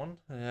on that one.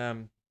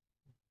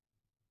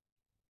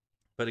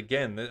 But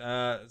again,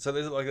 so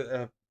there's like,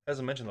 as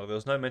I mentioned, like, there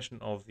was no mention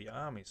of the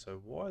army. So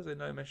why is there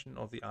no mention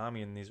of the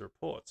army in these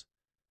reports?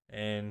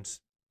 And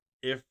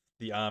if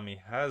the army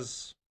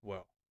has,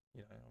 well,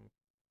 you know, I'm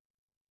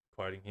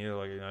quoting here,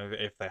 like, you know,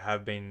 if they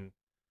have been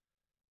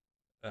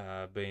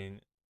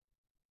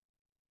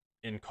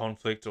in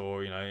conflict,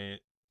 or, you know,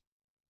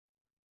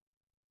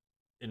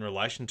 in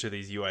relation to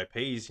these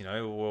UAPs, you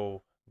know,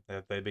 well,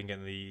 they've been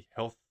getting the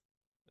health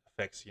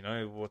effects, you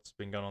know, what's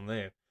been going on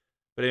there.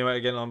 But anyway,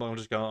 again, I'm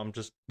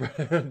just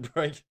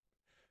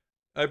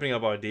opening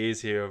up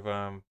ideas here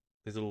of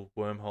these little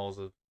wormholes,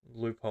 of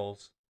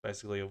loopholes,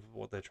 basically, of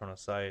what they're trying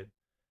to say.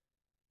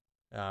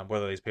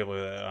 Whether these people,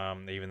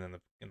 even in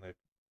the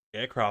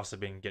aircrafts, have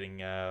been getting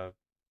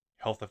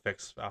health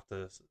effects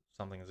after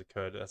something has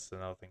occurred. That's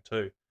another thing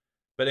too.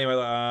 But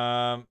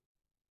anyway,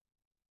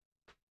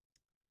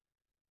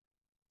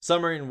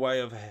 summary and way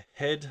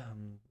ahead.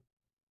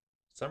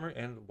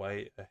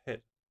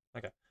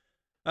 Okay.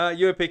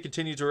 UAP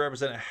continues to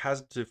represent a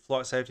hazard to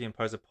flight safety and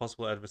pose a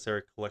possible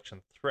adversary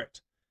collection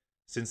threat.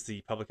 Since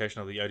the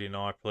publication of the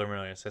ODNI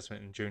preliminary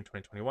assessment in June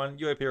 2021,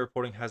 UAP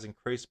reporting has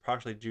increased,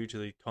 partially due to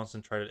the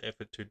concentrated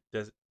effort to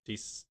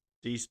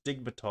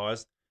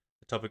destigmatize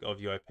the topic of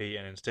UAP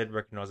and instead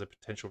recognize the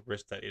potential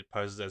risk that it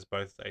poses as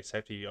both a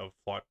safety of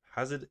flight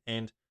hazard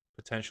and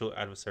potential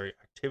adversary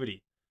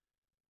activity.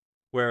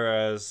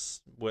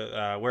 Whereas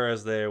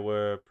there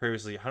were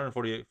previously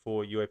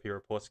 144 UAP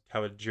reports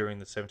covered during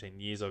the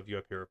 17 years of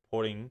UAP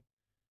reporting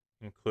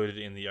included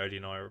in the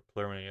ODNI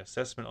preliminary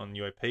assessment on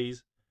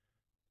UAPs,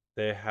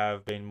 there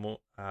have been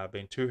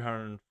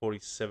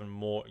 247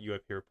 more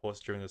UAP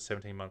reports during the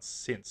 17 months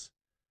since,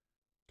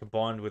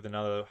 combined with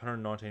another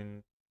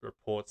 119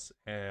 reports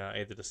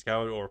either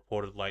discovered or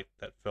reported late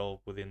that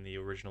fell within the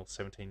original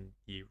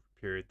 17-year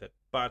period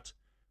but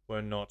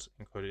were not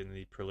included in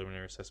the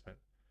preliminary assessment.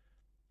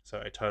 So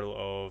a total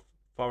of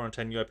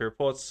 510 UAP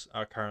reports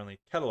are currently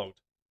catalogued.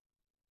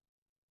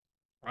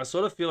 I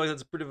sort of feel like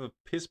that's a bit of a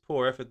piss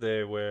poor effort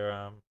there,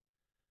 where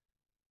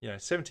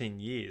 17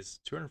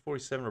 years,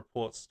 247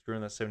 reports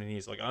during that 17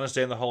 years. Like, I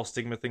understand the whole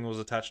stigma thing was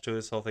attached to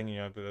this whole thing,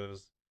 but there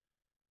was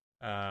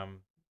a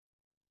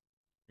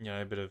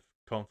bit of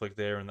conflict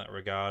there in that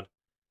regard,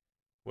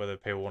 whether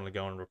people wanted to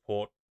go and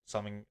report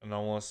something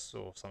anomalous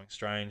or something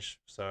strange.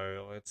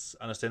 So it's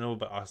understandable,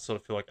 but I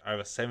sort of feel like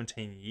over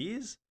 17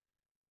 years,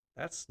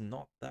 that's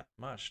not that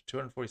much.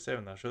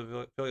 247. I feel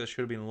like there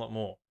should have been a lot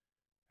more.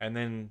 And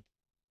then,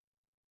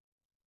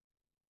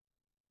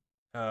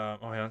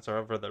 I'm sorry,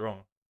 I've read that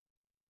wrong.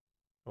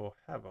 Or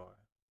have I?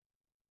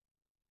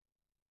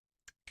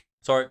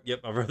 Sorry, yep,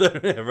 I've read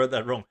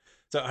that wrong.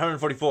 So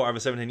 144 over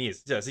 17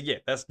 years. Yeah, so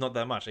that's not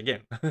that much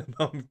again.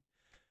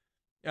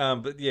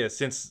 But yeah,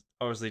 since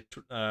obviously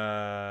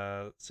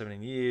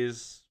 17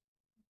 years,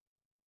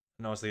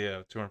 and obviously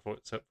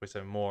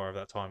 247 more over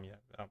that time. Yeah,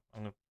 I'm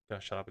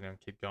gonna shut up and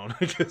keep going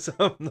because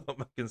I'm not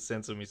making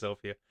sense of myself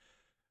here.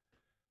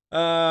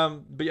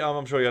 But yeah,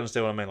 I'm sure you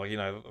understand what I mean. Like,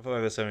 for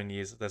over 7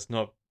 years, that's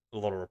not a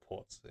lot of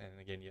reports. And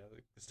again,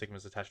 the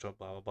stigma's attached to it,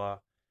 blah blah blah.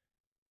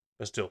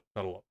 But still,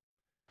 not a lot.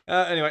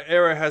 Anyway,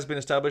 Aero has been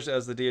established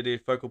as the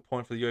DoD focal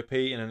point for the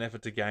UAP in an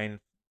effort to gain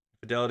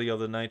fidelity of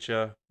the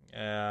nature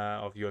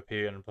of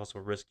UAP and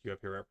possible risk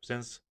UAP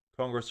represents.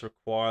 Congress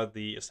required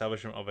the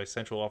establishment of a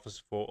central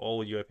office for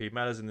all UAP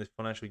matters in the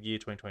financial year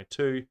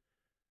 2022.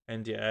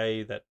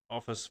 NDA, that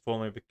office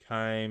formally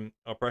became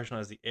operational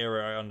as the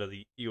Aero under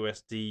the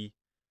USD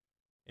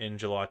in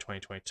July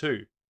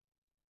 2022.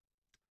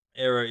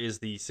 Aero is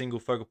the single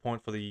focal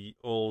point for the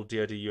all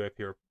DoD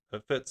UAP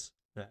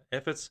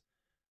efforts,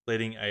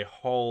 leading a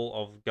whole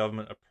of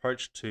government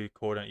approach to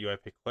coordinate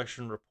UAP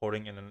collection,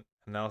 reporting, and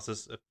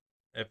analysis of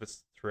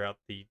efforts throughout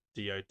the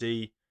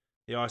DoD,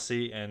 the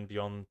IC, and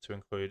beyond, to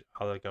include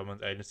other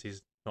government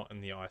agencies not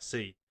in the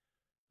IC,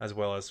 as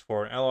well as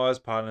foreign allies,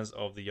 partners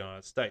of the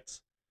United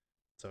States.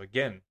 So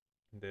again,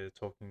 they're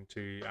talking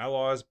to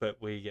allies,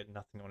 but we get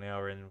nothing on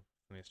our end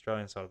from the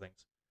Australian side of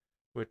things,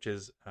 which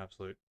is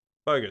absolute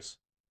bogus.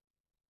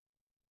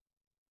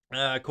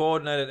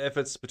 Coordinated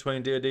efforts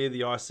between DoD,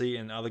 the IC,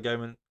 and other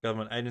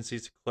government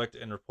agencies to collect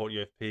and report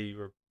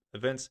UAP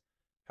events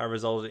have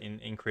resulted in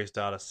increased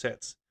data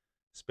sets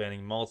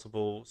spanning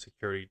multiple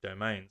security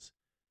domains.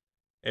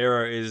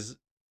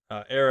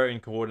 ERA in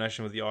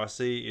coordination with the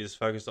IC is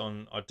focused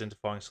on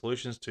identifying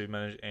solutions to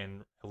manage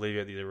and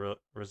alleviate the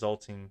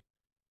resulting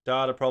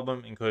data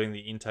problem, including the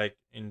intake,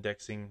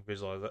 indexing,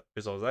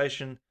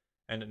 visualization,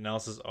 and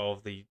analysis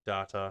of the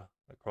data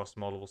across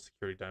multiple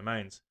security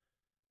domains.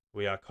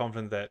 We are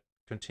confident that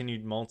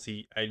continued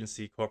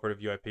multi-agency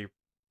cooperative UAP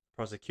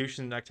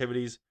prosecution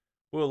activities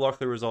will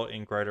likely result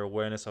in greater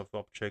awareness of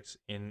objects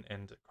in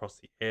and across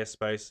the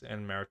airspace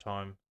and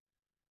maritime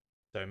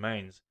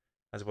domains,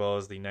 as well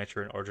as the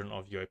nature and origin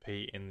of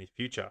UAP in the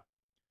future.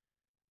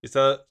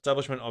 The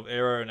establishment of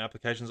ERA and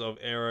applications of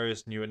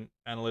ERA's new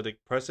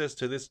analytic process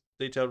to this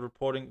detailed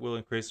reporting will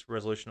increase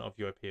resolution of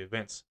UAP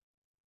events.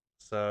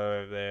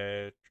 So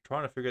they're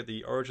trying to figure out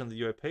the origin of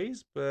the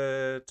UAPs,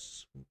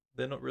 but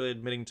they're not really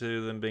admitting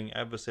to them being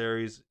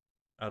adversaries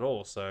at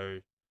all. So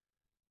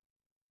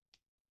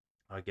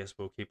I guess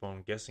we'll keep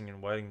on guessing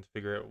and waiting to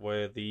figure out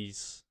where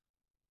these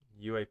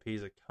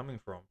UAPs are coming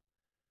from.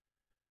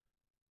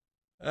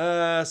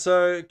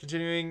 So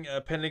continuing,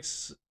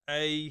 Appendix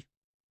A,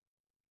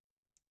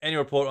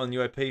 Annual Report on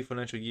UAP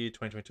Financial Year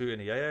 2022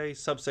 NDAA,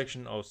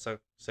 subsection of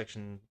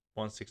Section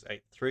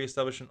 1683,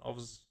 establishment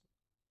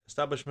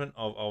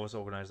of office,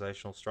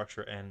 organizational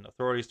structure, and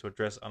authorities to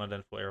address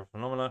unidentified aerial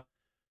phenomena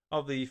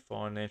of the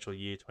financial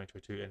year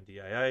 2022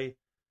 NDAA.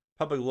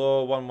 Public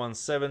Law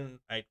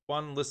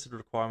 11781 listed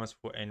requirements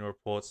for annual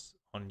reports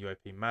on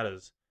UAP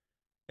matters.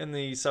 In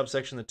the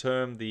subsection, the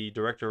term the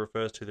Director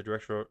refers to the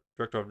Director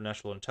of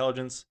National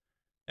Intelligence,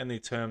 and the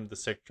term the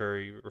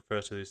Secretary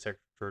refers to the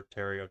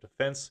Secretary of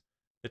Defense.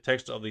 The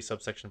text of the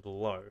subsection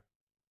below.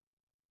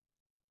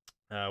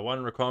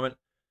 One requirement,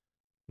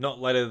 not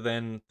later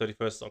than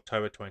 31st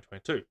October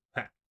 2022.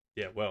 Ha!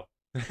 Yeah, well.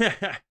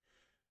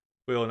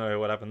 We all know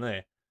what happened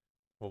there.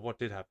 Well, what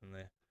did happen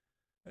there?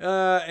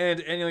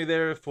 And annually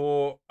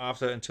therefore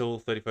after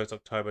until 31st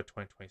October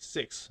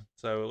 2026.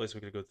 So at least we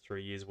get a good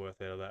 3 years worth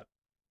out of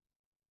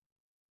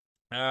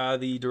that.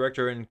 The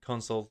Director, in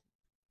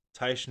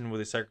consultation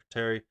with the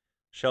Secretary,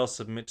 shall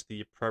submit to the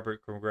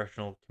appropriate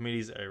congressional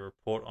committees a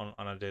report on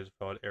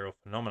unidentified aerial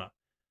phenomena.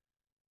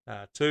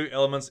 2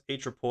 elements.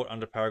 Each report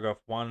under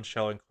paragraph 1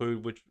 shall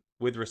include,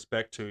 with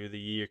respect to the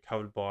year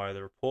covered by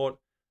the report,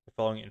 the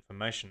following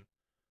information.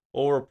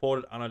 All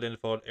reported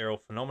unidentified aerial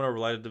phenomena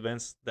related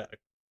events that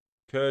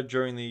occurred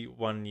during the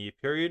 1 year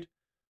period.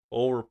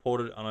 All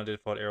reported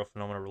unidentified aerial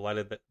phenomena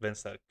related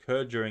events that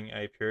occurred during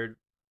a period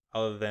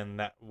other than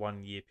that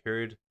 1 year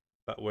period,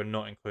 but were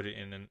not included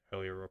in an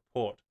earlier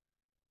report.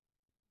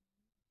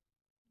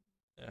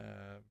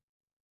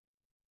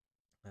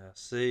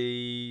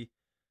 C.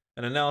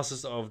 An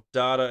analysis of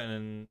data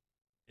and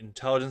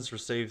intelligence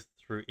received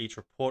through each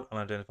report on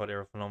unidentified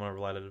aerial phenomena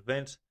related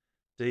event.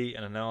 D.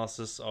 An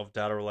analysis of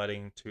data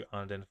relating to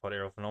unidentified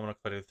aerial phenomena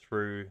collected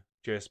through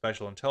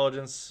geospatial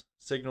intelligence,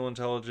 signal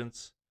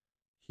intelligence,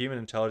 human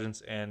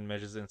intelligence, and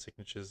measures and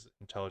signatures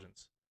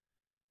intelligence.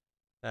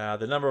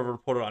 The number of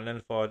reported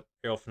unidentified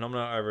aerial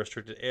phenomena over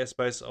restricted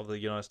airspace of the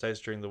United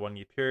States during the 1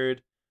 year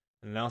period.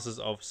 An analysis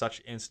of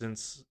such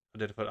incidents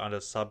identified under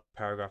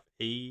subparagraph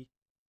E.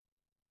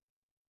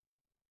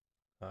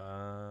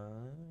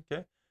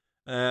 Okay.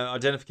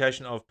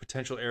 Identification of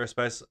potential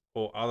airspace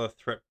or other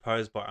threat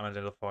posed by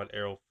unidentified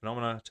aerial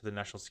phenomena to the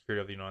national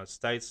security of the United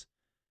States.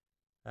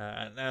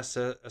 An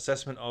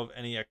assessment of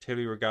any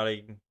activity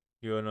regarding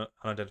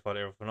unidentified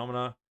aerial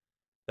phenomena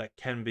that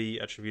can be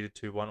attributed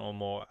to one or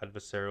more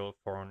adversarial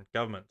foreign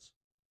governments.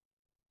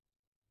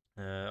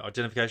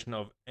 Identification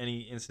of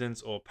any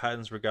incidents or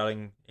patterns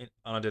regarding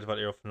unidentified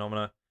aerial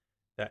phenomena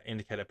that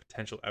indicate a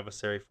potential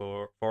adversary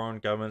for foreign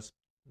governments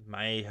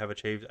may have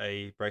achieved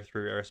a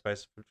breakthrough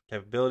aerospace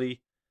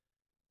capability.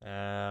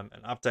 An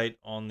update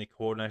on the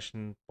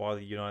coordination by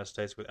the United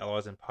States with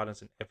allies and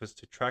partners in efforts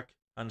to track,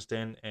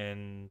 understand,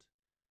 and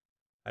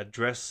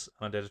address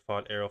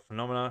unidentified aerial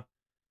phenomena.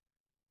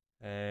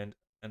 And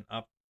an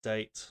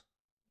update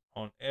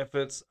on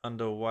efforts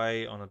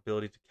underway on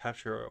ability to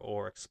capture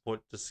or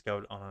exploit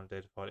discovered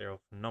unidentified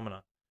aerial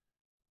phenomena.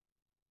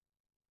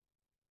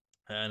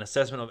 An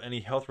assessment of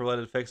any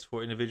health-related effects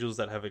for individuals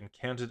that have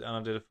encountered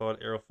unidentified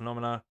aerial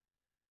phenomena.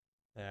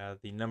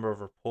 The number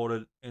of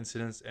reported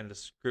incidents and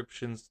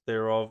descriptions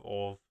thereof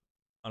of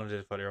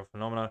unidentified aerial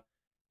phenomena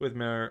with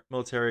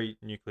military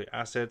nuclear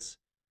assets,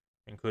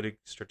 including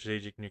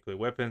strategic nuclear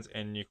weapons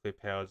and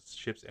nuclear-powered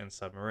ships and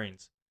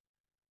submarines.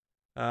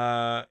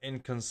 In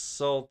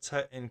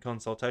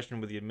consultation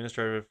with the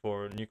Administrator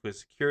for Nuclear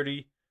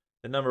Security,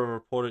 the number of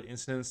reported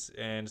incidents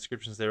and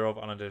descriptions thereof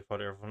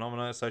unidentified aerial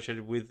phenomena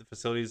associated with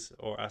facilities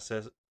or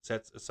assets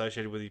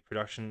associated with the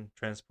production,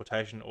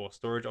 transportation, or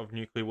storage of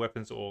nuclear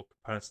weapons or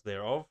components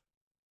thereof.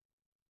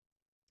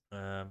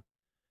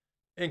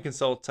 In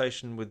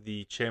consultation with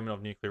the Chairman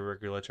of Nuclear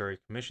Regulatory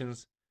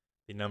Commissions,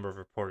 the number of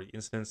reported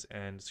incidents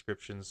and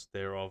descriptions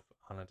thereof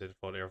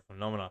unidentified aerial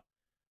phenomena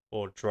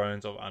or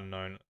drones of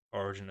unknown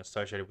origin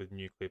associated with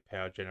nuclear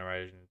power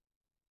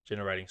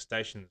generating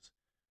stations,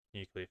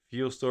 nuclear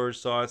fuel storage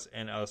sites,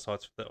 and other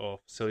sites or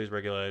facilities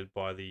regulated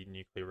by the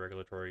nuclear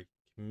regulatory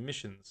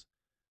commissions.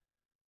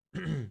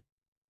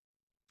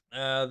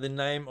 The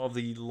name of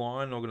the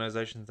line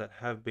organizations that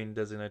have been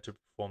designated to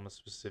perform the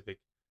specific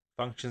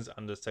functions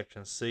under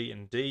Section C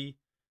and D,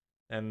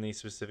 and the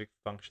specific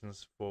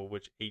functions for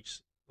which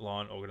each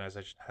line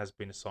organization has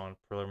been assigned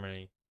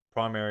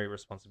primary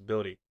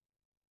responsibility.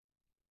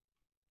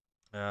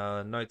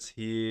 Notes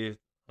here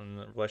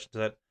in relation to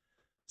that.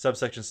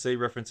 Subsection C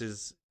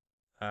references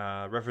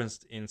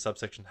referenced in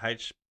subsection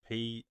H,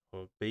 P,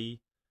 or B.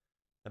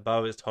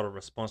 Above is titled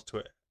Response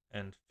to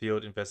and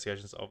Field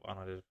Investigations of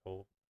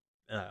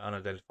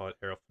Unidentified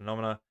Aerial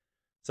Phenomena.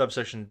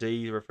 Subsection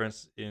D,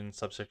 referenced in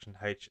subsection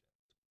H,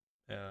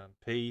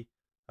 P.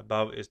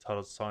 Above is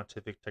titled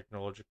Scientific,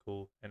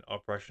 Technological, and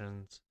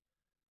Operational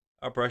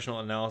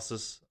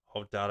Analysis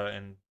of Data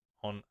and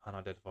on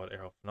Unidentified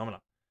Aerial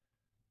Phenomena.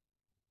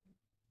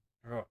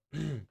 Right.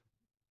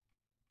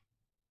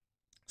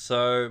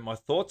 So my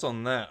thoughts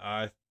on that,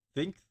 I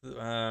think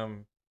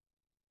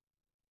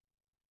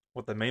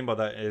what they mean by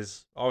that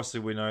is,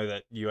 obviously we know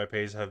that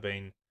UAPs have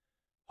been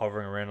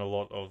hovering around a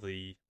lot of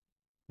the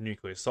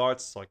nuclear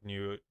sites, like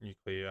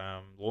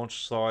nuclear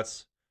launch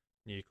sites,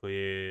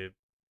 nuclear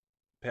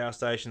power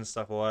stations,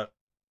 stuff like that,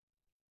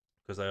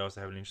 because they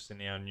also have an interest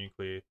in our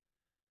nuclear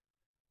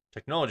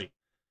technology.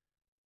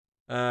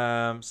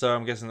 So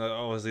I'm guessing that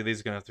obviously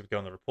these are going to have to go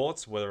on the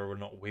reports, whether or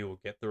not we will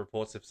get the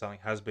reports if something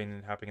has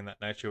been happening in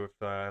that nature, if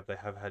they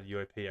have had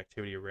UAP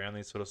activity around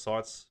these sort of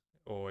sites,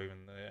 or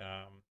even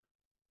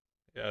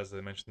as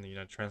they mentioned,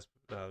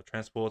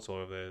 transports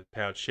or the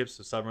powered ships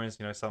or submarines,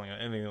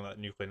 anything of that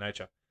nuclear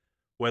nature.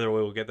 Whether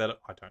we will get that,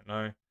 I don't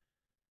know.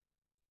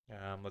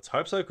 Let's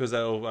hope so, because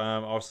that'll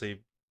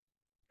obviously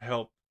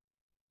help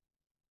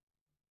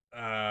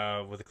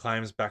with the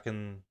claims back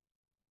in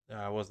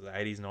was it the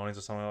 80s, 90s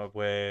or something, like,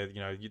 where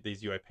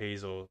these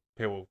UAPs or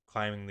people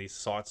claiming these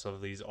sites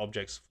of these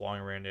objects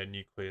flying around their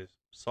nuclear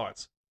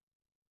sites.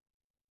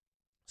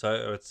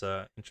 So it's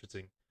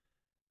interesting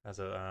as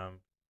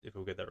if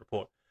we'll get that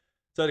report.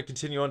 So to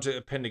continue on to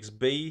Appendix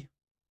B,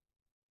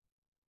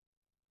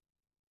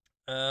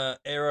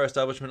 Aero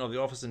establishment of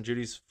the office and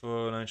duties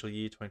for financial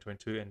year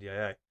 2022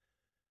 NDAA.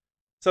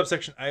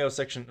 Subsection A of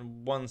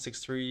Section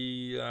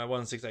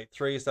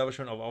 1683,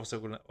 establishment of office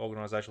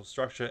organizational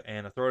structure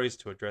and authorities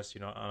to address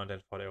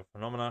unidentified aerial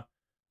phenomena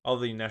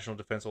of the National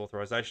Defense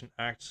Authorization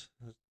Act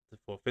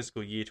for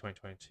fiscal year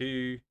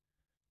 2022.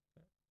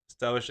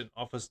 Established an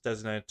office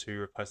designated to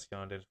replace the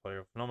Unidentified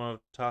Aerial Phenomena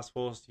Task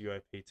Force,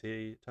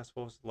 UAPT Task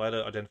Force,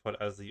 later identified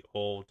as the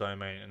All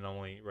Domain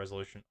Anomaly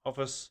Resolution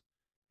Office,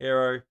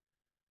 AERO,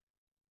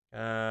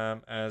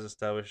 as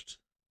established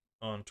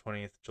on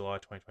 20th July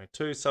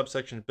 2022.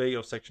 Subsection B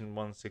of Section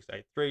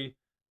 1683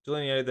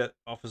 delineated that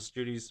office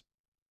duties.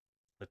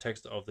 The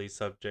text of these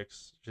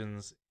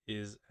subjections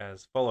is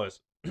as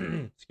follows.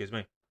 Excuse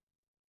me.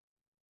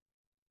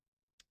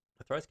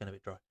 My throat's going to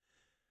be dry.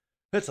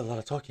 That's a lot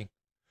of talking.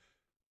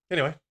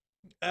 Anyway,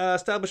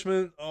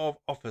 establishment of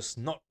office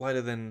not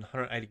later than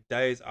 180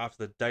 days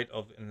after the date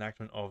of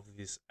enactment of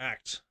this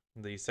Act.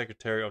 The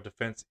Secretary of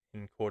Defense,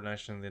 in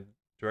coordination with the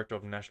Director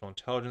of National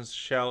Intelligence,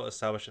 shall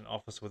establish an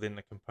office within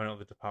a component of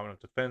the Department of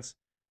Defense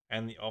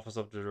and the Office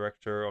of the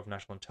Director of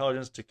National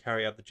Intelligence to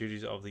carry out the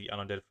duties of the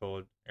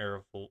Unidentified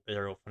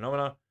Aerial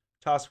Phenomena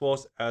Task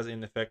Force as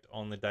in effect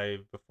on the day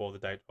before the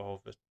date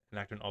of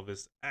enactment of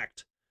this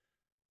Act.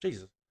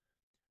 Jesus.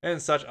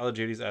 And such other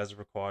duties as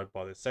required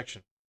by this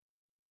section.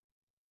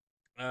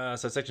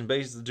 So Section B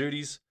is the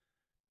duties.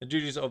 The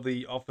duties of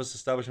the office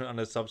establishment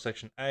under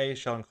subsection A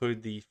shall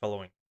include the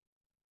following.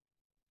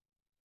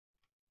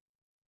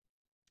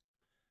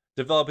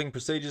 Developing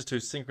procedures to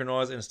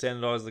synchronize and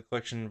standardize the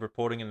collection,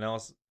 reporting, and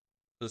analysis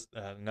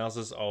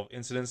of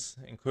incidents,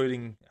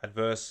 including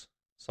adverse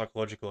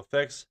psychological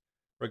effects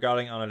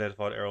regarding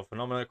unidentified aerial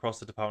phenomena across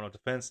the Department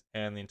of Defense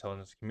and the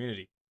intelligence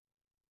community.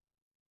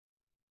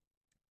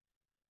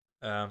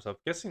 So I'm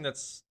guessing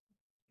that's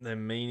they're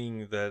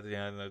meaning that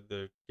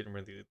they're getting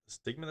rid of the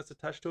stigma that's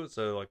attached to it.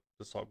 So like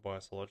the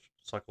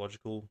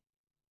psychological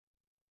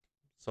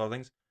side of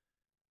things.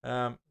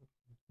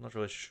 Not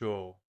really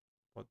sure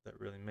what that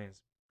really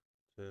means.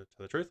 To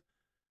tell the truth,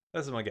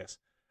 that's my guess.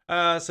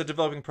 So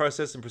developing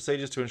process and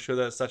procedures to ensure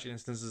that such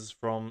instances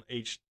from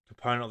each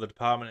component of the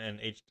department and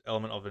each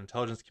element of the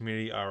intelligence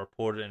community are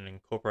reported and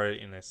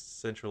incorporated in a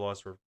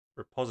centralized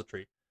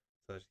repository,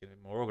 so it's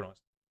getting more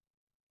organized.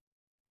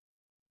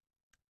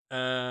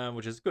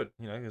 Which is good,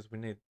 because we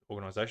need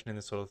organization in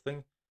this sort of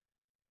thing.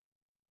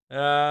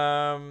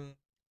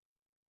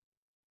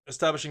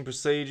 Establishing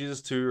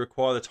procedures to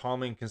require the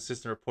timely and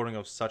consistent reporting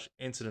of such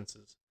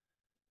incidences.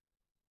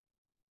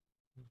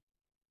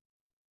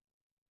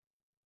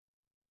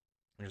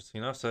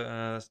 Interesting enough. So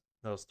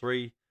that was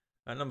 3.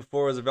 Number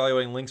 4 is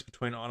evaluating links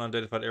between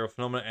unidentified aerial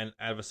phenomena and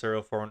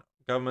adversarial foreign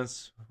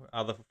governments.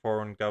 Other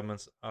foreign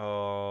governments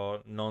are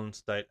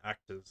non-state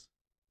actors.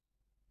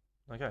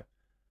 Okay.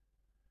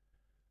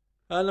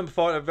 Number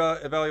 5,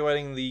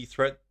 evaluating the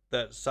threat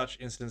that such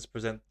incidents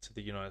present to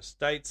the United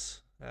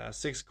States.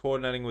 6,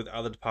 coordinating with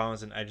other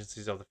departments and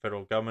agencies of the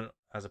federal government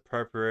as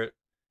appropriate,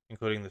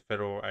 including the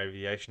Federal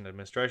Aviation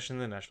Administration,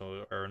 the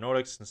National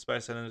Aeronautics and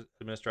Space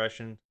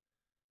Administration,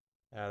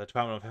 the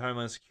Department of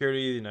Homeland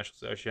Security, the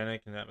National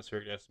Oceanic and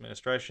Atmospheric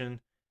Administration,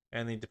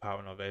 and the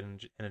Department of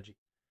Energy.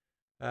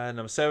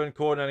 Number 7,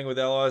 coordinating with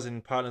allies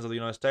and partners of the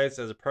United States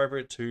as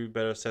appropriate to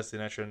better assess the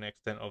nature and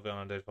extent of the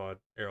unidentified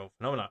aerial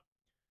phenomena.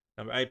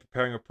 Number 8,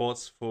 preparing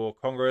reports for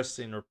Congress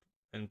in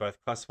both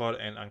classified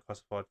and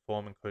unclassified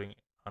form, including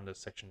under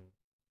Section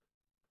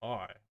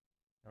I.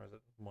 Or is it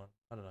 1?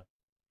 I don't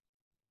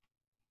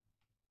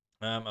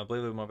know. I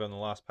believe it might be on the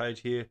last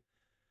page here.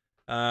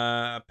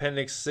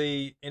 Appendix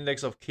C,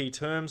 Index of Key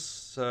Terms.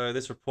 So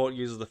this report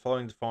uses the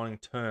following defining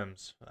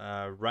terms.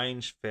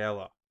 Range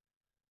failure,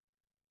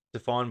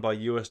 defined by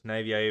U.S.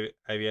 Navy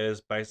aviators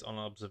based on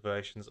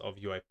observations of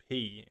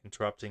UAP,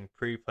 interrupting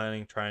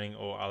pre-planning, training,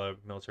 or other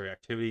military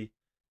activity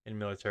in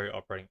military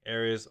operating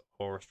areas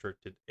or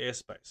restricted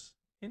airspace.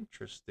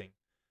 Interesting.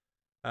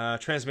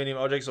 Transmedium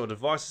objects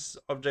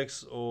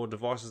or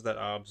devices that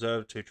are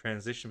observed to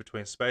transition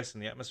between space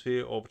and the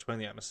atmosphere or between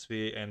the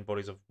atmosphere and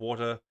bodies of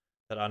water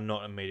that are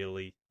not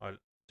immediately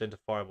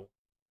identifiable.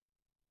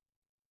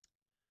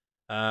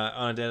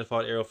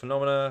 Unidentified aerial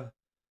phenomena,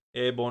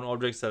 airborne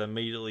objects that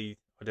immediately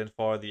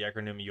identify. The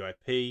acronym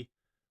UAP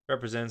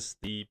represents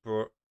the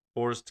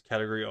broadest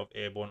category of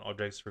airborne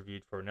objects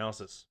reviewed for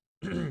analysis.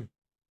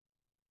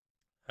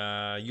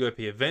 UAP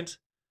event,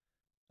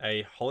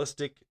 a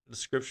holistic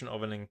description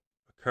of an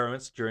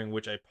occurrence during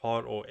which a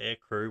pilot or air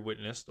crew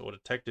witnessed or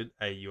detected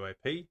a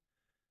UAP.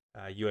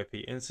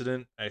 UAP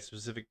incident, a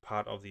specific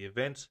part of the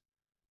event.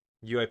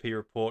 UAP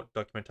report,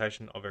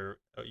 documentation of a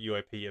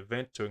UAP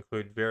event to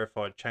include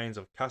verified chains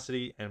of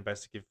custody and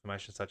basic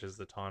information such as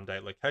the time,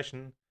 date,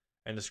 location,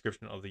 and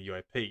description of the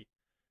UAP.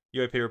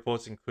 UAP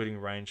reports including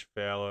range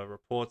failure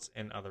reports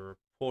and other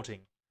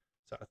reporting.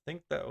 So I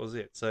think that was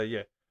it. So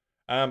yeah,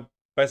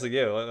 basically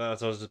yeah,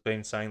 as I was just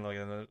been saying, like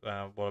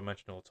what I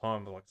mentioned all the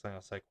time, but like something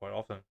I say quite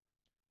often,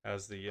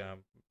 as the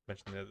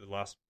mentioned the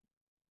last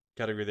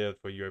category there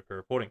for UAP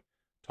reporting,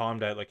 time,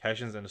 date,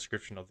 locations, and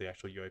description of the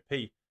actual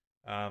UAP.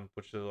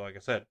 Which is, like I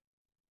said,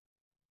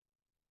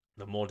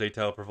 the more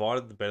detail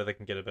provided, the better they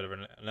can get a better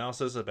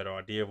analysis, a better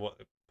idea of what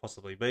it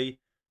possibly be,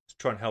 to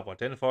try and help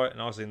identify it.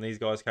 And obviously in these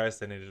guys' case,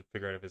 they need to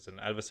figure out if it's an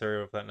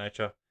adversary of that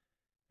nature.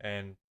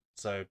 And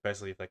so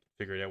basically if they can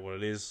figure out what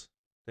it is,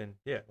 then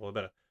yeah, all the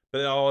better.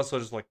 But I also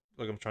just like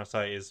I'm trying to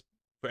say is,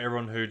 for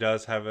everyone who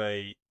does have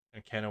a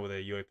encounter with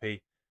a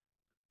UAP,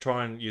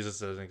 try and use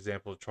this as an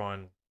example to try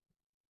and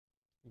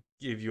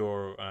give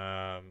your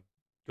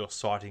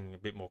sighting a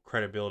bit more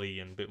credibility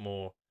and a bit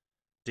more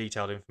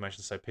detailed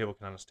information so people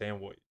can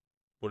understand what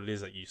it is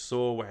that you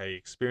saw, how you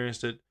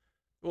experienced it,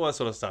 all that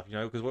sort of stuff,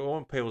 because we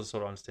want people to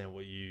sort of understand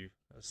what you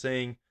are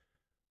seeing.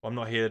 I'm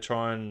not here to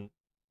try and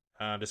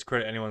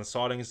discredit anyone's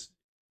sightings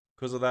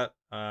because of that.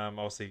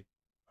 Obviously,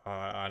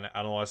 I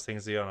analyze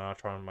things here and I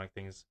try and make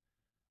things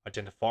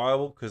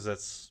identifiable because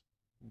that's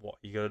what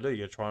you got to do.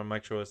 You got to try and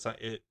make sure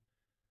I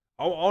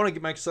want to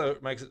make it so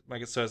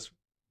it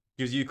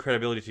gives you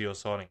credibility to your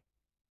sighting.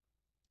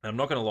 And I'm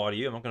not going to lie to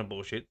you. I'm not going to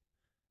bullshit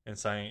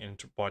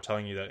by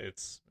telling you that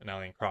it's an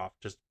alien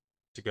craft just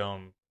to go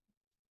and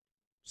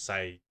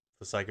say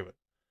for the sake of it.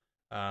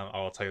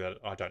 I will tell you that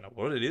I don't know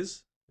what it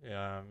is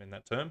in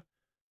that term,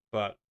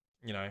 but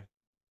I'm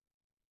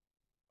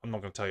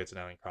not going to tell you it's an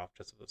alien craft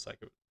just for the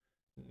sake of it.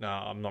 No,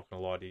 I'm not going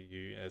to lie to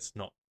you. It's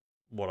not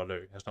what I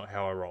do. That's not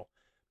how I roll.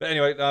 But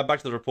anyway, back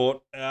to the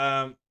report.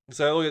 So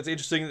look, it's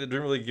interesting. It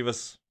didn't really give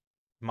us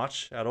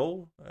much at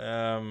all.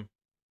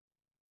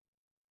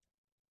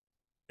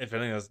 If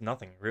anything, there's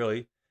nothing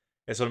really.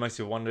 It sort of makes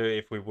you wonder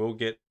if we will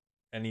get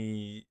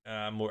any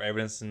more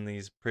evidence in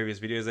these previous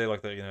videos there,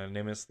 like the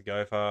Nimitz, the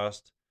Go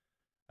Fast.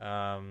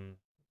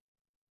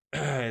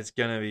 It's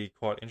gonna be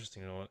quite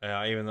interesting.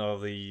 Even though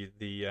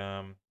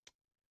the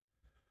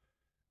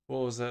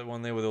what was that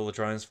one there with all the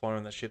drones flying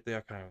on that ship there?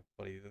 I can't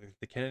remember.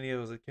 The Kennedy,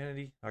 was it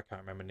Kennedy? I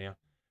can't remember now.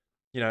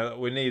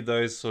 We need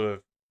those sort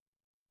of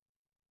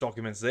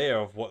documents there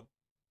of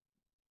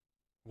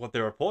what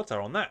their reports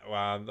are on that.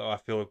 I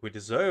feel like we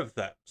deserve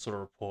that sort of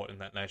report in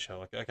that nature.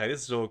 Like, okay,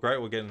 this is all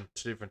great. We're getting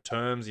to different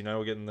terms.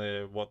 We're getting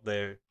how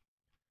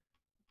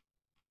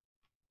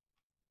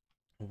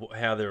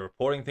they're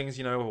reporting things.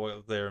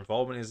 What their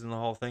involvement is in the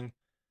whole thing.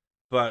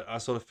 But I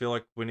sort of feel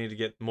like we need to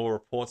get more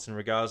reports in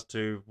regards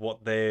to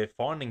what their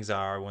findings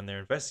are when they're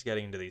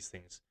investigating into these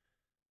things.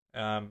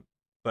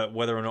 But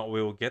whether or not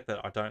we will get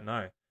that, I don't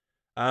know.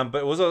 But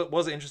it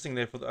was interesting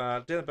there for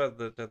down about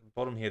the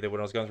bottom here there when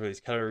I was going through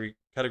these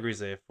categories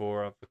there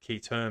for key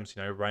terms,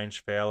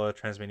 range failure,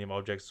 transmedium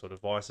objects or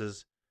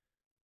devices.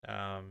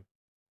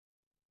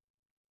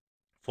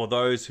 For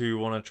those who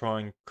want to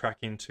try and crack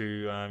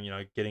into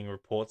getting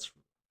reports,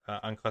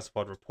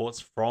 unclassified reports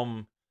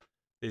from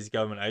these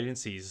government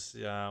agencies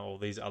or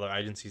these other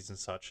agencies and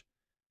such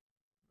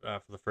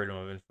for the freedom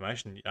of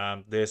information,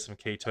 there's some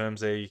key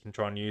terms there you can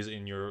try and use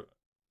in your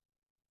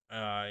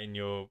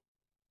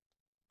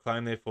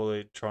claim there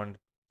for trying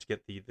to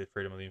get the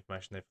freedom of the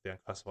information there for the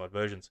unclassified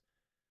versions.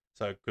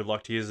 So good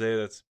luck to you there.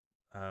 That's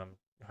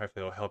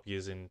hopefully it'll help you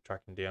in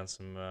tracking down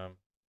some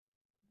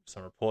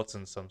reports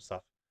and some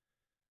stuff.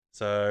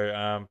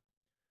 So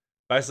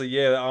basically,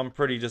 yeah, I'm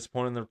pretty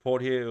disappointed in the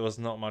report here. It was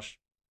not much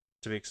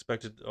to be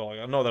expected.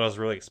 Not that I was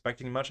really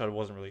expecting much. I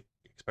wasn't really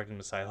expecting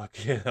to say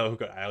like, yeah, we've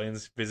got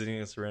aliens visiting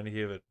us around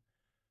here,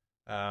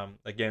 but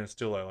again, it's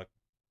still like,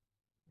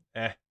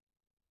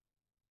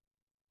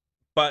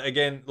 But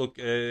again, look,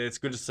 it's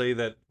good to see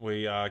that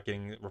we are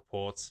getting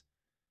reports,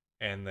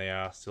 and they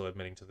are still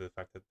admitting to the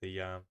fact that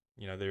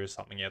there is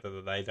something out there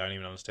that they don't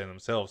even understand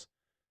themselves.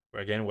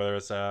 But again, whether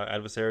it's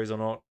adversaries or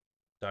not,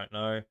 don't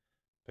know.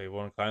 People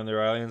want to claim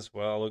they're aliens.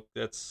 Well, look,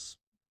 it's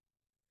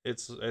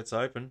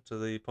open to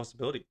the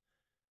possibility.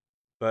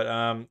 But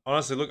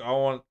honestly, look, I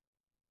want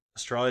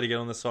Australia to get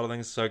on this side of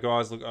things. So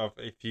guys, look,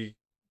 if you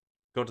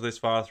got to this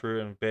far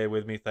through and bear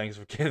with me, thanks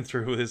for getting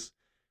through with this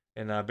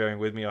and bearing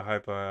with me. I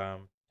hope I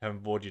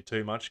haven't bored you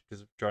too much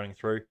because of droning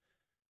through.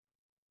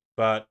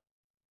 But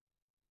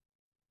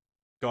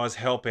guys,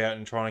 help out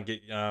and try and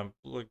get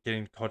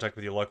in contact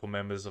with your local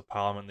members of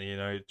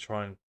parliament.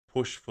 Try and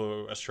push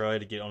for Australia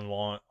to get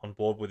on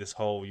board with this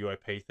whole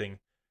UAP thing.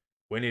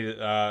 We need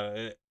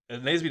it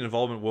needs to be an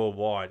involvement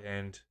worldwide,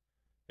 and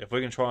if we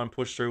can try and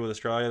push through with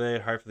Australia there,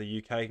 hopefully the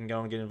UK can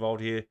go and get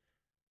involved here,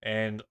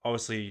 and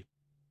obviously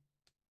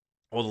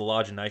all the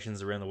larger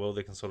nations around the world,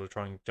 they can sort of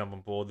try and jump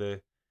on board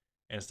there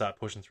and start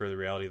pushing through the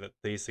reality that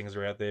these things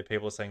are out there.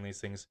 People are saying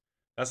these things.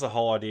 That's the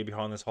whole idea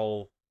behind this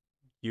whole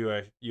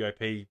UAP,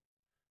 this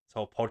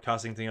whole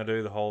podcasting thing I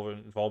do, the whole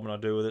involvement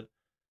I do with it,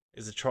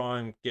 is to try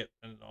and get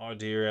an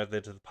idea out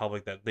there to the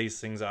public that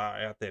these things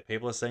are out there.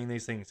 People are seeing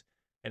these things.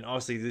 And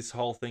obviously this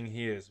whole thing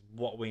here is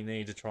what we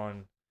need to try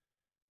and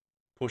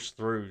push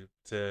through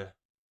to,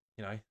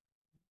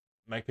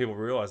 make people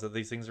realize that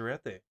these things are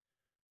out there.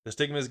 The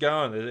stigma is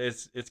going.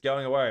 It's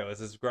going away. This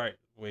is great.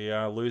 We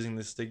are losing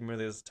this stigma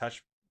that's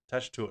attached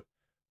to it.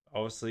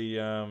 Obviously,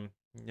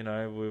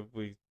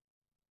 we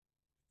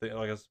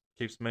like I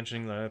keeps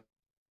mentioning,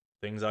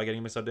 things are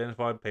getting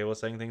misidentified. People are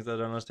saying things they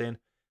don't understand,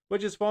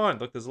 which is fine.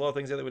 Look, there's a lot of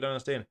things out there we don't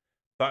understand,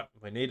 but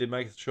we need to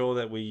make sure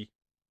that we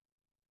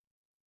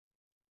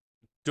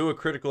do a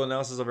critical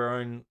analysis of our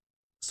own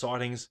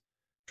sightings,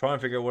 try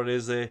and figure out what it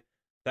is there.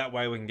 That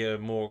way we can get a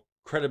more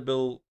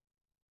credible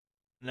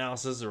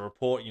analysis or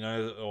report,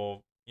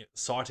 or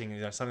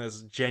sighting, something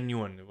that's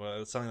genuine,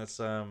 something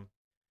that's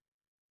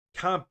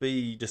can't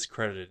be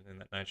discredited in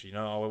that nature.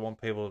 I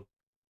want people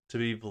to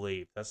be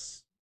believed.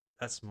 That's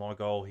my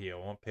goal here. I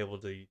want people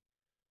to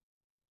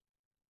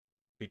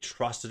be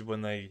trusted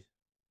when they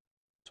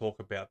talk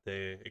about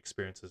their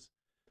experiences.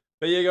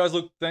 But yeah, guys,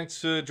 look, thanks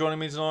for joining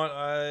me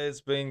tonight.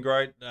 It's been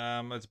great.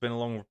 It's been a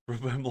long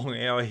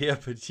hour here,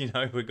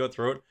 but we got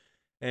through it.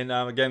 And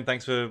again,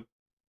 thanks for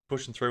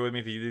pushing through with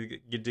me if you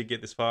did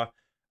get this far.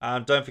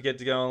 Don't forget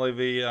to go and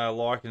leave a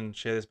like and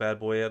share this bad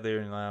boy out there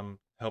and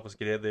help us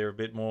get out there a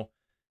bit more.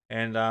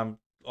 And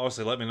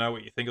obviously, let me know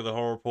what you think of the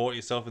whole report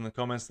yourself in the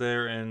comments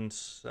there. And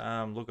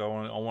look, I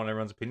want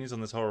everyone's opinions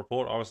on this whole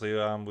report. Obviously,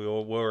 we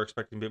all were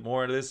expecting a bit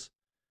more out of this.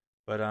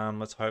 But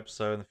let's hope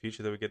so in the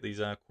future that we get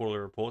these quarterly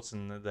reports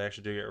and that they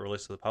actually do get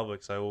released to the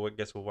public. So I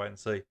guess we'll wait and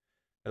see.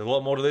 There's a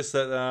lot more to this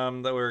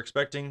that we're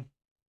expecting.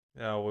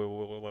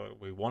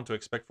 We want to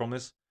expect from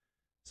this.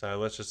 So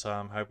let's just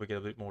hope we get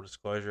a bit more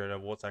disclosure out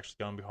of what's actually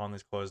going behind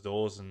these closed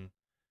doors and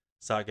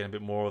start getting a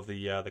bit more of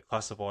the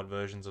classified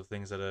versions of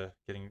things that are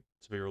getting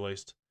to be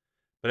released.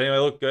 But anyway,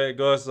 look,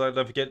 guys,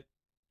 don't forget,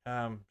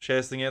 share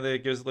this thing out there.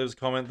 Leave us a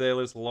comment there,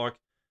 leave us a like,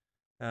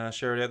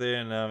 share it out there.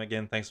 And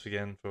again, thanks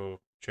again for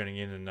tuning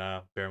in and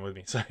bearing with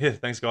me. So yeah,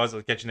 thanks guys.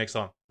 I'll catch you next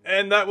time.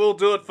 And that will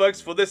do it,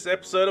 folks, for this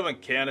episode of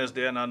Encounters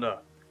Down Under.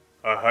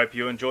 I hope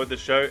you enjoyed the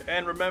show,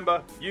 and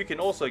remember, you can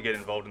also get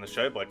involved in the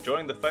show by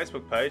joining the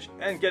Facebook page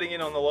and getting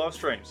in on the live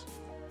streams.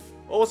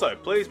 Also,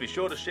 please be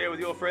sure to share with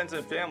your friends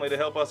and family to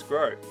help us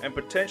grow and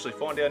potentially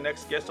find our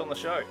next guest on the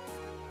show.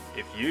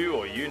 If you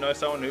or you know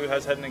someone who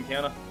has had an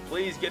encounter,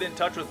 please get in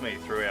touch with me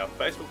through our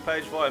Facebook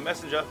page via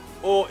Messenger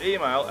or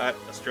email at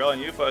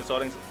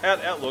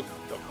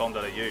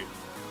australianufosighting@outlook.com.au.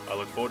 I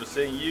look forward to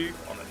seeing you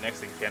on the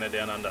next Encounter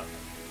Down Under.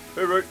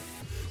 Hooroo!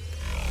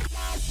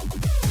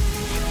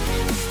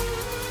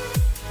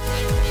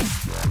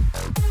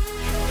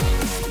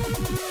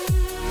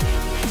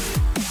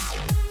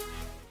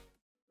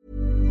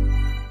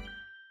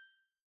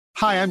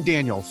 Hi, I'm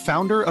Daniel,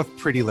 founder of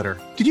Pretty Litter.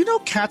 Did you know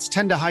cats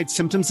tend to hide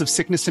symptoms of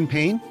sickness and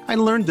pain? I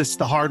learned this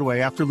the hard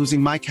way after losing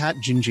my cat,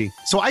 Gingy.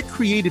 So I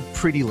created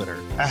Pretty Litter,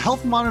 a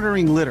health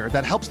monitoring litter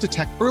that helps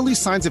detect early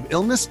signs of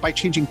illness by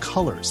changing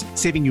colors,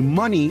 saving you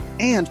money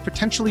and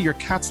potentially your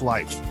cat's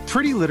life.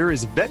 Pretty Litter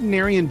is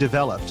veterinarian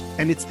developed,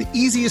 and it's the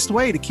easiest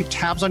way to keep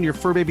tabs on your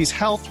fur baby's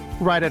health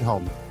right at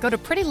home. Go to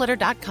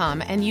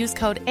prettylitter.com and use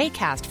code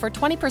ACAST for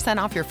 20%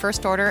 off your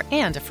first order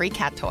and a free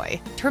cat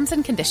toy. Terms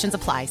and conditions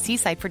apply. See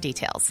site for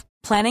details.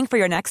 Planning for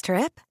your next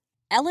trip?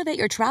 Elevate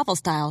your travel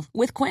style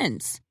with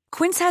Quince.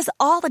 Quince has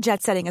all the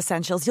jet-setting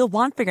essentials you'll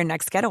want for your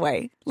next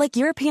getaway, like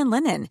European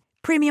linen,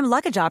 premium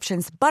luggage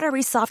options,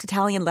 buttery soft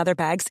Italian leather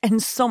bags,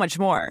 and so much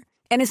more.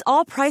 And is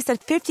all priced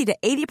at 50 to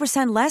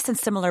 80% less than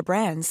similar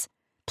brands.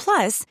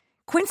 Plus,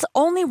 Quince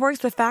only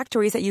works with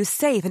factories that use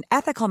safe and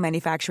ethical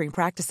manufacturing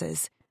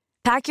practices.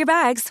 Pack your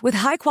bags with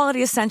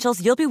high-quality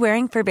essentials you'll be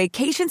wearing for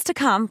vacations to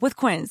come with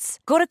Quince.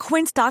 Go to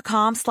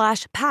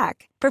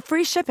quince.com/pack for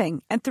free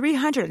shipping and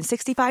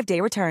 365-day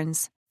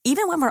returns.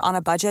 Even when we're on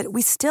a budget,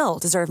 we still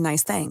deserve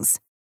nice things.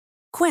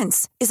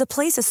 Quince is a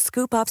place to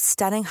scoop up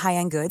stunning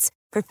high-end goods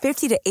for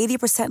 50 to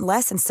 80%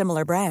 less than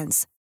similar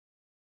brands.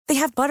 They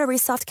have buttery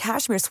soft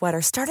cashmere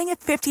sweaters starting at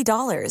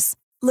 $50,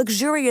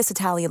 luxurious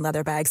Italian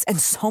leather bags, and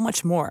so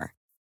much more.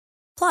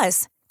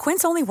 Plus,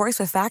 Quince only works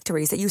with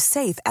factories that use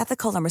safe,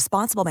 ethical, and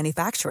responsible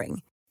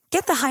manufacturing.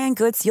 Get the high-end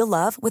goods you'll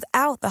love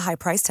without the high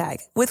price tag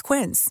with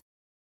Quince.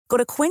 Go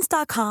to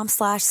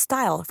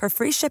quince.com/style for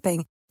free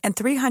shipping and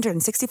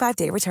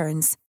 365-day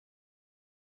returns.